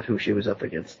can't make out who she was up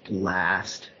against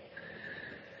last.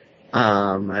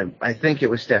 I think it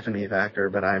was Stephanie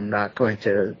Vacker, but I'm not going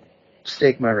to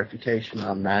stake my reputation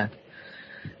on that.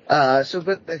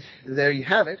 But there you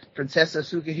have it. Princesa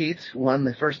Sugahit won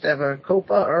the first ever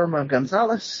Copa Irma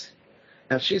Gonzalez.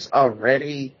 Now she's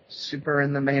already super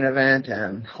in the main event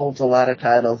and holds a lot of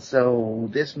titles, so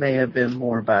this may have been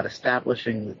more about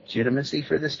establishing legitimacy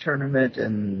for this tournament,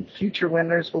 and future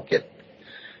winners will get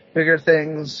bigger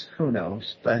things. Who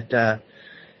knows? But,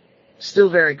 still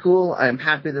very cool. I'm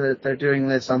happy that they're doing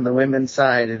this on the women's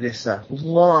side. It is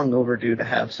long overdue to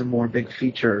have some more big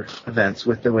feature events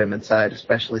with the women's side,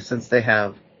 especially since they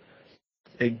have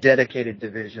a dedicated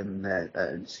division that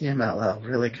CMLL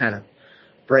really kind of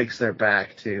breaks their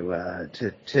back to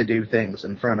do things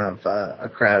in front of a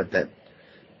crowd that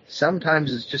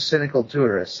sometimes is just cynical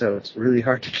tourists, so it's really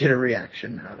hard to get a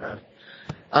reaction out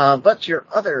of. But your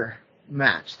other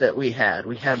match that we had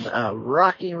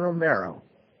Rocky Romero,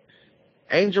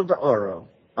 Angel de Oro,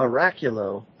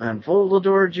 Oraculo, and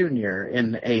Volador Jr.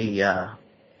 in a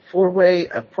four-way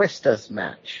apuestas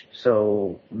match.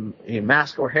 So a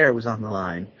mask or hair was on the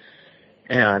line.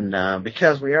 And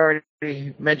because we already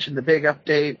mentioned the big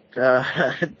update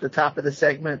at the top of the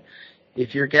segment,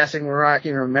 if you're guessing where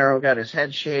Rocky Romero got his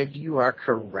head shaved, you are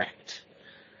correct.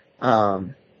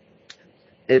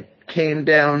 It came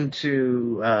down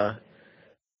to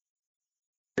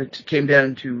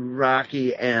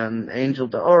Rocky and Angel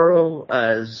de Oro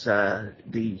as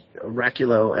the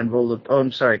Oraculo and Volador. Oh,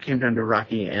 I'm sorry, it came down to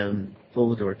Rocky and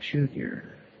Volador Jr.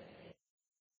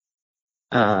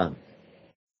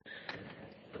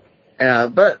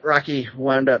 But Rocky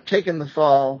wound up taking the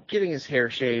fall, getting his hair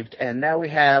shaved, and now we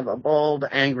have a bald,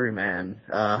 angry man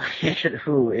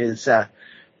who is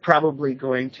probably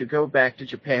going to go back to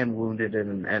Japan wounded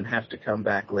and have to come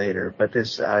back later. But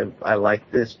I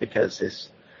like this because this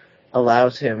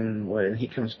allows him, when he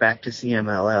comes back to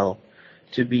CMLL,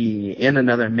 to be in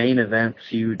another main event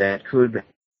feud that could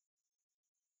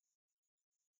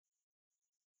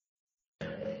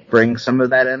bring some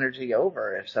of that energy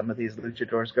over. If some of these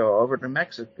luchadors go over to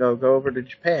Mexico, go over to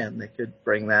Japan, they could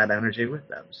bring that energy with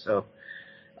them. So,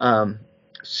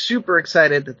 super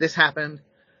excited that this happened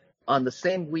on the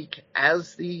same week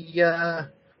as the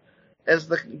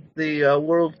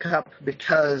World Cup,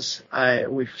 because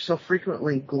we so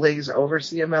frequently glaze over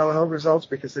CMLL results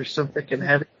because they're so thick and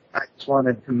heavy. I just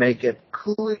wanted to make it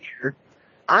clear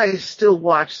I still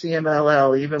watch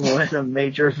CMLL even when a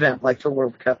major event like the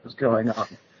World Cup is going on.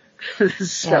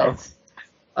 So,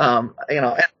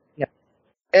 yes.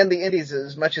 And the indies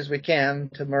as much as we can.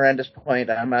 To Miranda's point,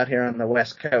 I'm out here on the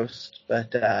West Coast,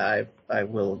 but I've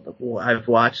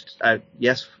watched,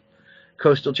 yes,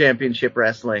 Coastal Championship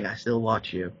Wrestling. I still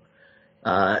watch you.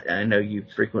 I know you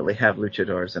frequently have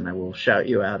luchadors, and I will shout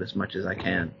you out as much as I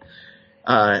can.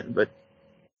 But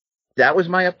that was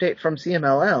my update from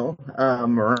CMLL.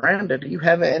 Miranda, do you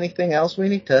have anything else we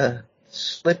need to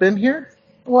slip in here?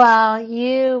 Well,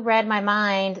 you read my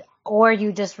mind, or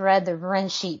you just read the run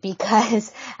sheet,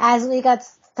 because as we got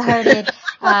started,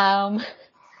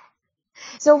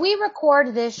 so we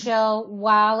record this show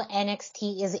while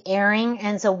NXT is airing,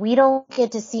 and so we don't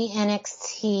get to see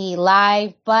NXT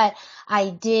live, but I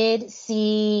did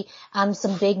see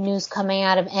some big news coming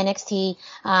out of NXT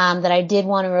that I did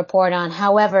want to report on.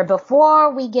 However,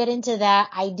 before we get into that,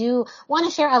 I do want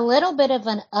to share a little bit of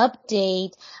an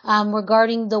update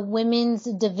regarding the women's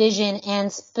division,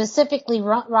 and specifically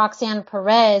Roxanne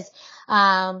Perez,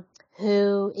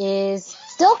 who is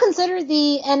still considered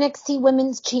the NXT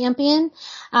Women's Champion.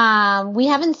 We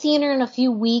haven't seen her in a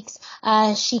few weeks.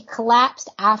 She collapsed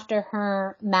after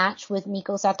her match with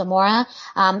Miko Satomura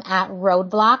at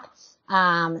Roadblock.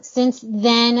 Since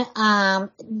then,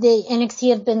 the NXT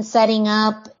have been setting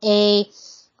up a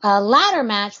ladder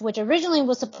match, which originally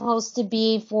was supposed to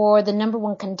be for the number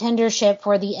one contendership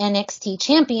for the NXT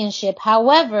Championship.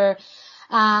 However,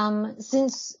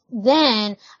 since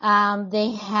then,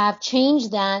 they have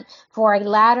changed that for a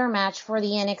ladder match for the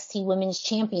NXT Women's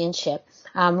Championship.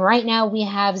 Right now we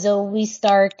have Zoe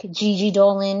Stark, Gigi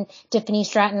Dolan, Tiffany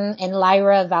Stratton, and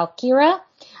Lyra Valkyrie,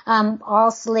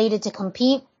 all slated to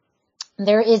compete.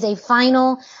 There is a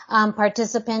final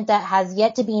participant that has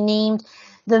yet to be named.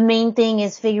 the main thing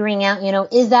is figuring out,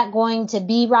 is that going to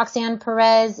be Roxanne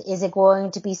Perez? Is it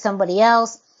going to be somebody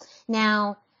else?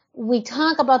 Now, we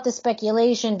talk about the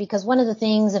speculation because one of the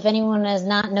things, if anyone has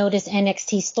not noticed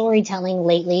NXT storytelling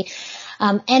lately,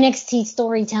 NXT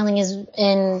storytelling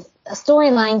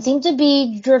storyline seemed to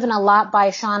be driven a lot by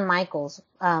Shawn Michaels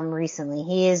recently.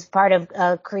 He is part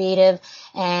of creative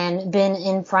and been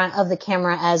in front of the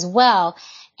camera as well.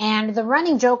 And the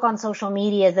running joke on social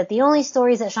media is that the only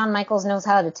stories that Shawn Michaels knows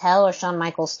how to tell are Shawn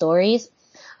Michaels stories.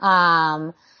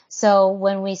 So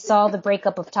when we saw the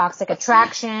breakup of Toxic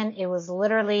Attraction, it was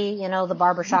literally, the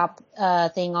barbershop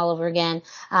thing all over again. It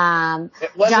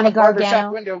wasn't Johnny a barbershop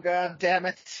Gargano. window, god damn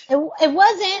it. It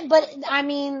wasn't, but I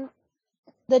mean,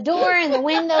 the door and the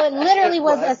window, it literally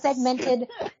was a segmented.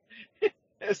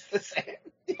 It's the same.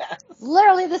 Yes.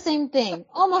 Literally the same thing.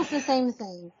 Almost the same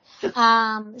thing.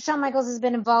 Shawn Michaels has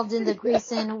been involved in the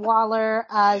Grayson Waller,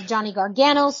 Johnny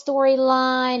Gargano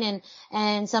storyline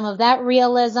and some of that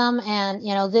realism. And,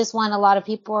 this one, a lot of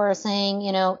people are saying,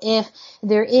 if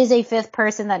there is a fifth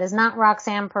person that is not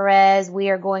Roxanne Perez, we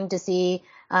are going to see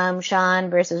Shawn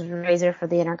versus Razor for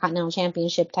the Intercontinental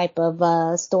Championship type of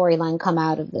storyline come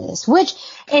out of this. Which,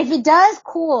 if it does,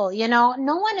 cool.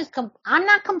 No one is. I'm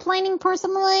not complaining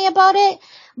personally about it,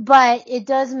 but it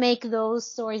does make those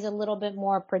stories a little bit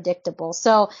more predictable.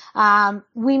 So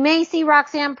we may see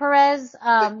Roxanne Perez,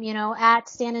 at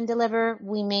Stand and Deliver.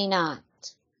 We may not.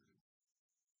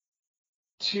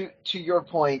 To your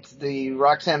point, the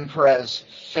Roxanne Perez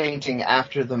fainting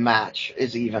after the match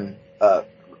is even a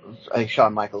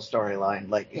Shawn Michaels storyline.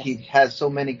 Yes. He has so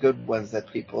many good ones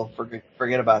that people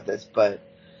forget about this, but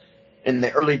in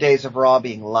the early days of Raw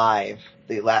being live,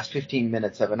 the last 15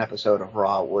 minutes of an episode of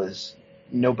Raw was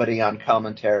nobody on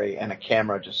commentary and a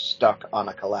camera just stuck on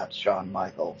a collapsed Shawn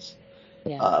Michaels.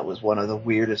 Yeah. It was one of the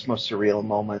weirdest, most surreal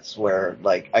moments where,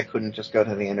 I couldn't just go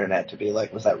to the internet to be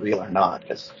like, was that real or not?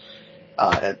 Because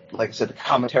like I said, the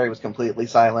commentary was completely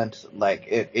silent.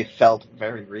 It felt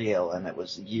very real, and it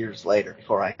was years later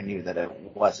before I knew that it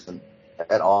wasn't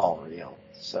at all real.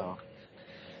 So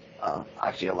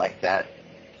I feel like that,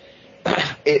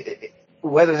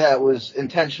 whether that was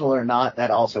intentional or not, that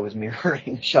also is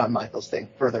mirroring Shawn Michaels thing,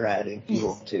 further adding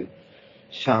fuel to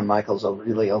Shawn Michaels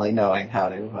really only knowing how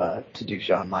to do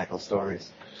Shawn Michaels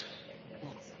stories.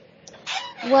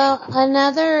 Well,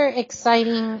 another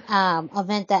exciting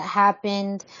event that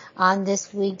happened on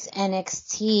this week's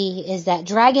NXT is that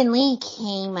Dragon Lee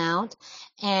came out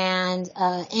and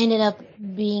ended up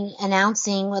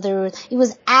announcing whether it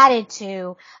was added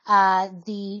to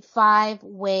the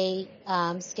 5-way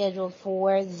scheduled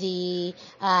for the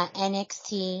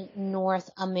NXT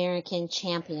North American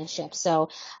Championship. So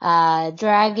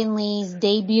Dragon Lee's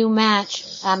debut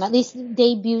match, at least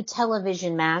debut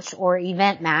television match or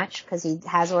event match, because he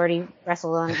has already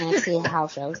wrestled on NXT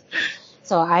house shows.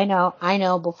 So I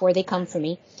know before they come for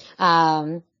me.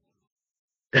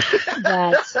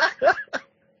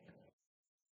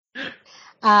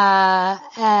 Well,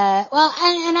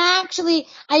 and actually,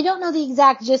 I don't know the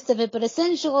exact gist of it, but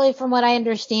essentially, from what I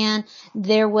understand,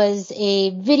 there was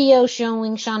a video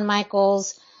showing Shawn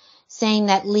Michaels saying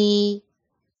that Lee,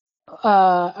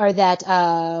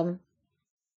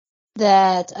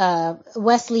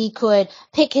 Wesley could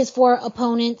pick his 4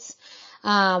 opponents,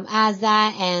 as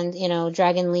that, and,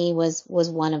 Dragon Lee was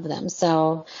one of them.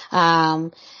 So,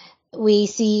 we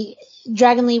see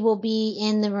Dragon Lee will be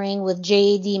in the ring with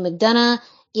J.D. McDonough,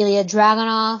 Ilya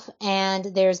Dragunov, and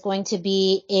there's going to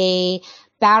be a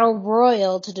battle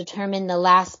royal to determine the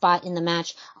last spot in the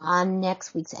match on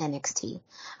next week's NXT.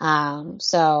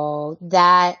 So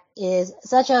that is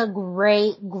such a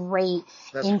great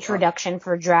introduction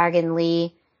for Dragon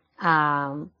Lee. He's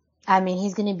going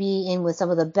to be in with some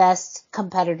of the best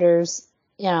competitors,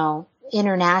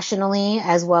 internationally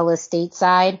as well as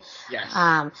stateside. Yes.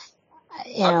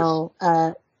 In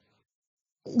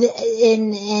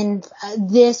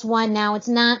this one now, it's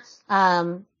not,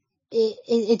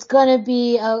 it's gonna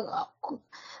be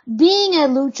being a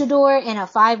luchador in a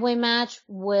 5-way match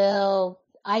will,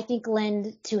 I think,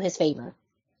 lend to his favor.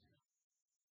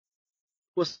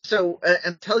 Well, so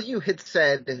until you had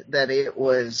said that it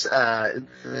was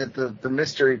the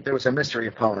mystery, there was a mystery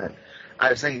opponent,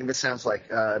 I was thinking this sounds like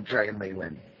Dragon Lee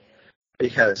win.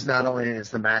 Because not only is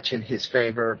the match in his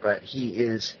favor, but he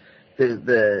is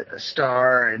the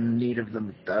star in need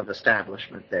of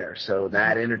establishment there. So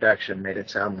that introduction made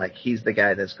it sound like he's the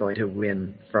guy that's going to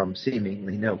win from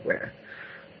seemingly nowhere.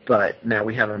 But now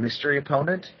we have a mystery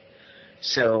opponent.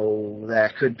 So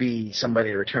that could be somebody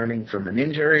returning from an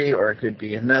injury, or it could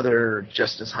be another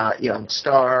just as hot young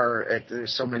star.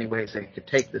 There's so many ways they could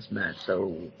take this match.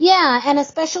 So yeah, and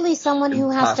especially someone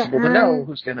who has to impossible earn. to know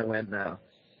who's going to win now.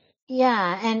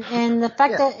 Yeah, and the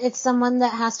fact that it's someone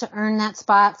that has to earn that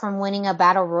spot from winning a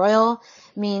battle royal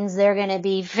means they're going to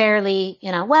be fairly,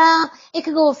 well, it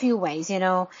could go a few ways,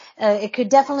 it could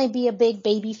definitely be a big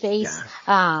baby face,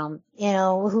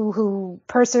 who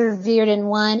persevered and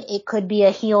won. It could be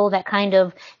a heel that kind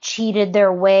of cheated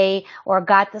their way or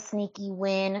got the sneaky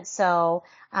win. So,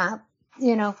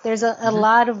 there's a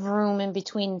lot of room in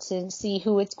between to see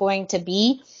who it's going to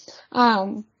be.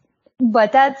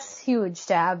 But that's huge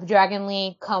to have Dragon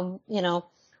Lee come,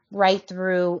 right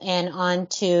through and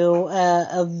onto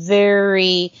a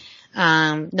very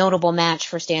notable match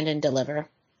for Stand and Deliver.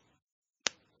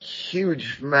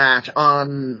 Huge match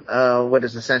on what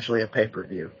is essentially a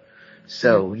pay-per-view.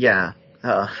 So it's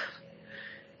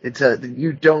in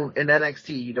NXT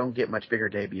you don't get much bigger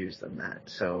debuts than that.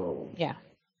 So yeah,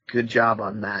 good job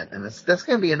on that, and that's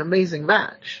going to be an amazing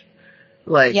match.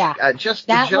 Just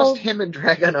him and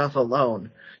Dragunov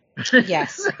alone.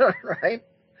 Yes. Right?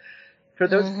 For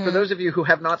those of you who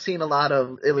have not seen a lot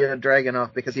of Ilya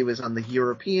Dragunov because he was on the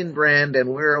European brand,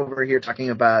 and we're over here talking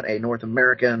about a North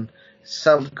American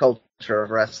subculture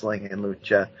of wrestling in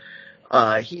Lucha,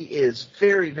 he is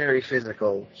very, very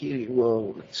physical. He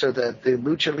will, so that the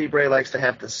Lucha Libre likes to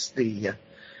have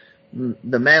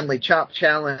the manly chop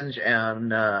challenge,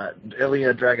 and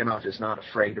Ilya Dragunov is not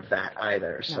afraid of that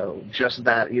either. No. So just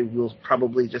that, you will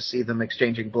probably just see them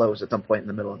exchanging blows at some point in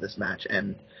the middle of this match,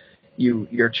 and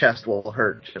your chest will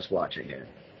hurt just watching it.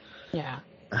 Yeah.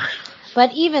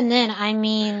 But even then, I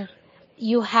mean,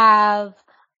 you have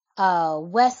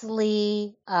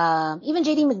Wesley, even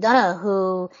JD McDonough,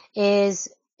 who is,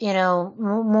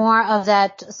 more of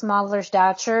that smaller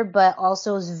stature, but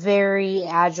also is very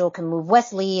agile, can move.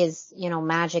 Wesley is,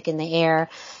 magic in the air.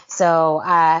 So,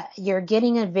 you're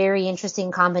getting a very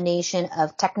interesting combination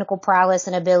of technical prowess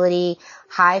and ability,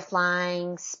 high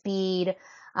flying, speed,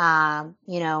 and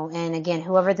again,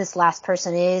 whoever this last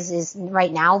person is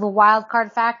right now the wild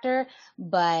card factor,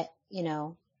 but,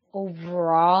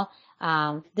 overall,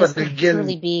 this could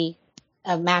truly be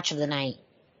a match of the night.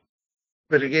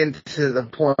 But again, to the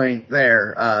point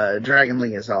there, Dragon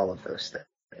Lee is all of those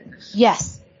things.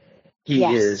 Yes.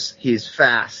 He's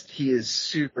fast. He is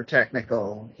super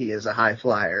technical. He is a high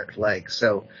flyer.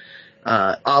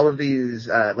 All of these,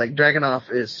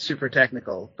 Dragunov is super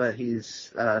technical, but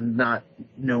he's not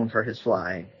known for his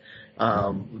flying.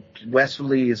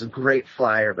 Wesley is a great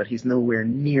flyer, but he's nowhere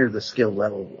near the skill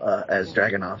level as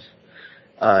Dragunov.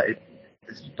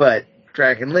 But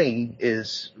Dragon Lee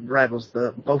rivals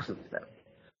both of them.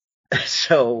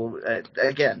 So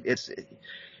again, it's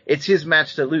his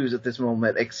match to lose at this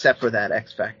moment, except for that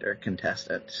X Factor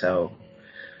contestant. So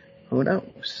who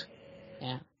knows?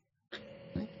 Yeah.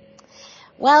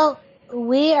 Well,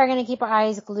 we are going to keep our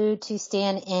eyes glued to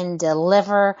Stand and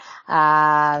Deliver.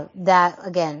 That,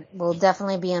 again, will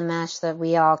definitely be a match that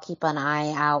we all keep an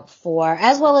eye out for,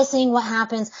 as well as seeing what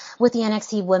happens with the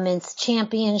NXT Women's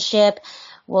Championship.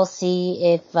 We'll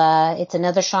see if it's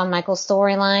another Shawn Michaels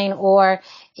storyline, or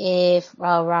if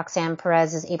Roxanne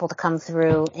Perez is able to come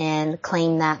through and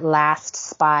claim that last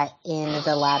spot in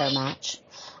the ladder match.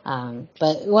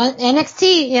 But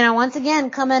NXT, once again,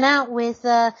 coming out with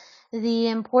the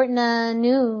important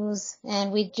news,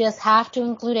 and we just have to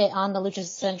include it on the Lucha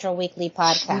Central Weekly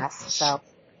podcast. So,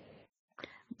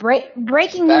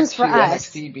 breaking news for us.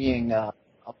 NXT being a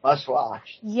must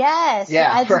watch. Yes.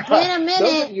 Yeah. It's been a minute.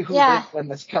 Those of you who think when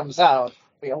this comes out,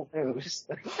 the old news.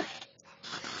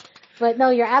 But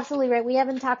no, you're absolutely right. We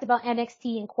haven't talked about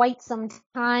NXT in quite some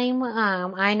time.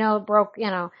 I know it broke,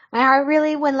 my heart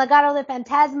really when Legado de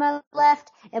Fantasma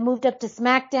left and moved up to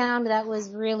SmackDown. That was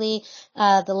really,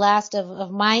 the last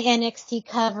of my NXT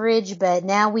coverage. But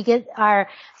now we get our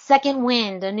second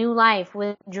wind, a new life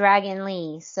with Dragon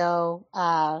Lee. So,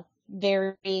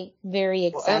 very, very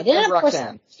excited. Well, and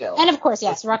Roxanne still. And of course,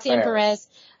 yes, Roxanne Perez,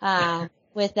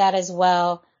 with that as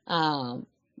well.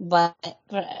 But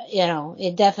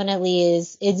it definitely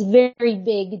is, it's very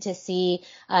big to see,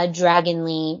 Dragon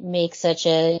Lee make such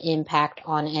an impact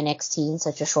on NXT in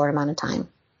such a short amount of time.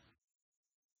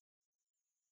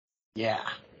 Yeah.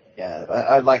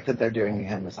 I like that they're doing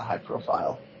him as a high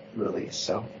profile release.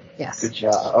 So yes, good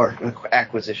job, or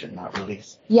acquisition, not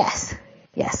release. Yes.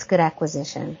 Yes, good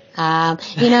acquisition. And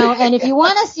if you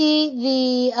want to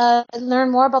see learn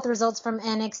more about the results from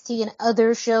NXT and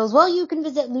other shows, well, you can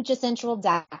visit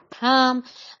luchacentral.com.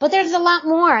 But there's a lot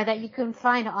more that you can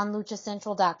find on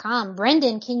luchacentral.com.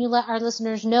 Brendan, can you let our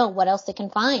listeners know what else they can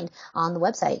find on the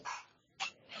website?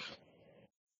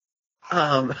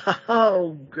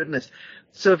 Oh goodness.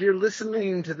 So if you're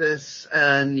listening to this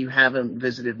and you haven't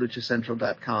visited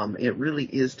luchacentral.com, it really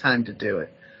is time to do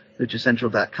it.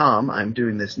 luchacentral.com. I'm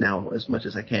doing this now as much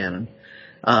as I can,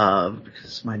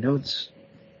 because my notes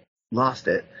lost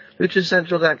it.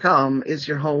 luchacentral.com is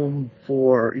your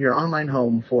online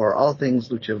home for all things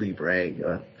Lucha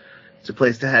Libre. It's a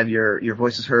place to have your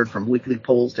voices heard, from weekly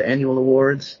polls to annual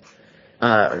awards,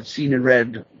 seen and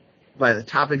read by the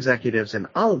top executives in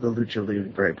all of the Lucha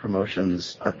Libre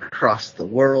promotions across the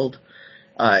world.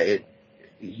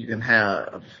 You can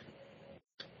have,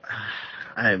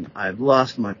 I've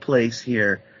lost my place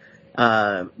here,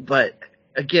 but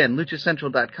again,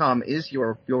 luchacentral.com is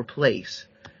your place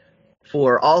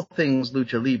for all things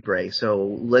Lucha Libre.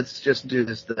 So let's just do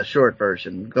the short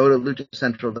version. Go to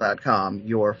luchacentral.com,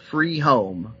 your free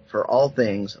home for all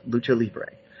things Lucha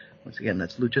Libre. Once again,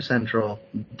 that's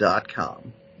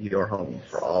luchacentral.com, your home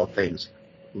for all things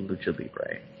Lucha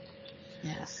Libre.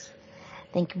 Yes.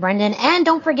 Thank you, Brendan. And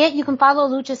don't forget, you can follow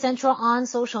Lucha Central on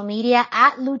social media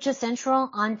at Lucha Central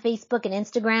on Facebook and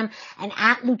Instagram, and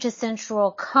at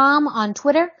LuchaCentral.com on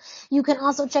Twitter. You can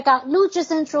also check out Lucha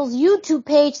Central's YouTube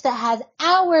page that has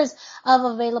hours of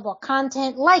available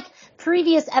content, like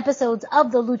previous episodes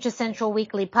of the Lucha Central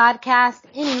Weekly podcast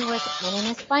in English and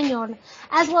in Espanol,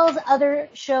 as well as other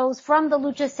shows from the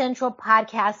Lucha Central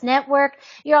Podcast Network.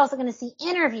 You're also going to see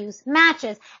interviews,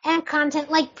 matches, and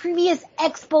content like previous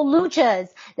Expo Luchas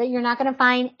that you're not going to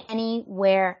find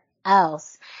anywhere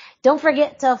else. Don't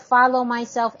forget to follow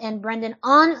myself and Brendan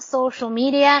on social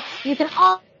media. You can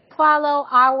also follow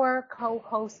our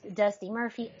co-host Dusty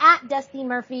Murphy at Dusty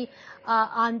Murphy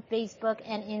on Facebook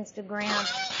and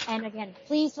Instagram. And again,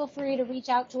 please feel free to reach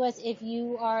out to us if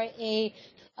you are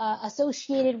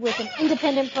associated with an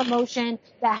independent promotion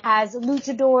that has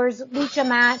luchadors, lucha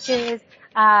matches,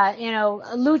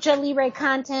 Lucha Libre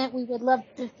content. We would love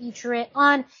to feature it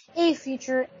on a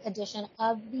future edition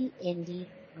of the Indie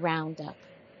Roundup.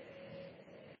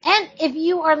 And if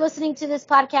you are listening to this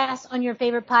podcast on your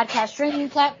favorite podcast streaming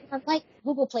platform like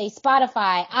Google Play,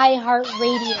 Spotify,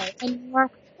 iHeartRadio, and more,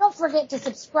 don't forget to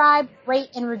subscribe, rate,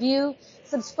 and review.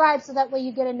 Subscribe so that way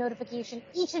you get a notification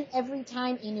each and every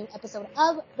time a new episode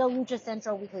of the Lucha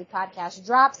Central Weekly podcast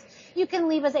drops. You can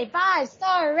leave us a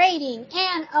 5-star rating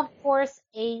and, of course,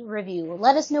 a review.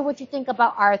 Let us know what you think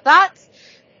about our thoughts.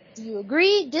 Do you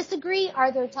agree? Disagree?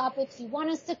 Are there topics you want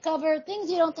us to cover? Things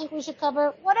you don't think we should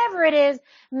cover? Whatever it is,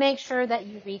 make sure that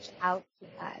you reach out to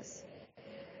us.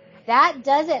 That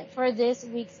does it for this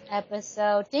week's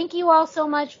episode. Thank you all so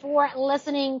much for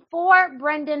listening. For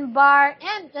Brendan Barr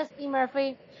and Dusty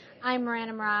Murphy, I'm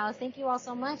Miranda Morales. Thank you all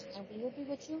so much, and we will be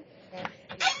with you next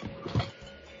week.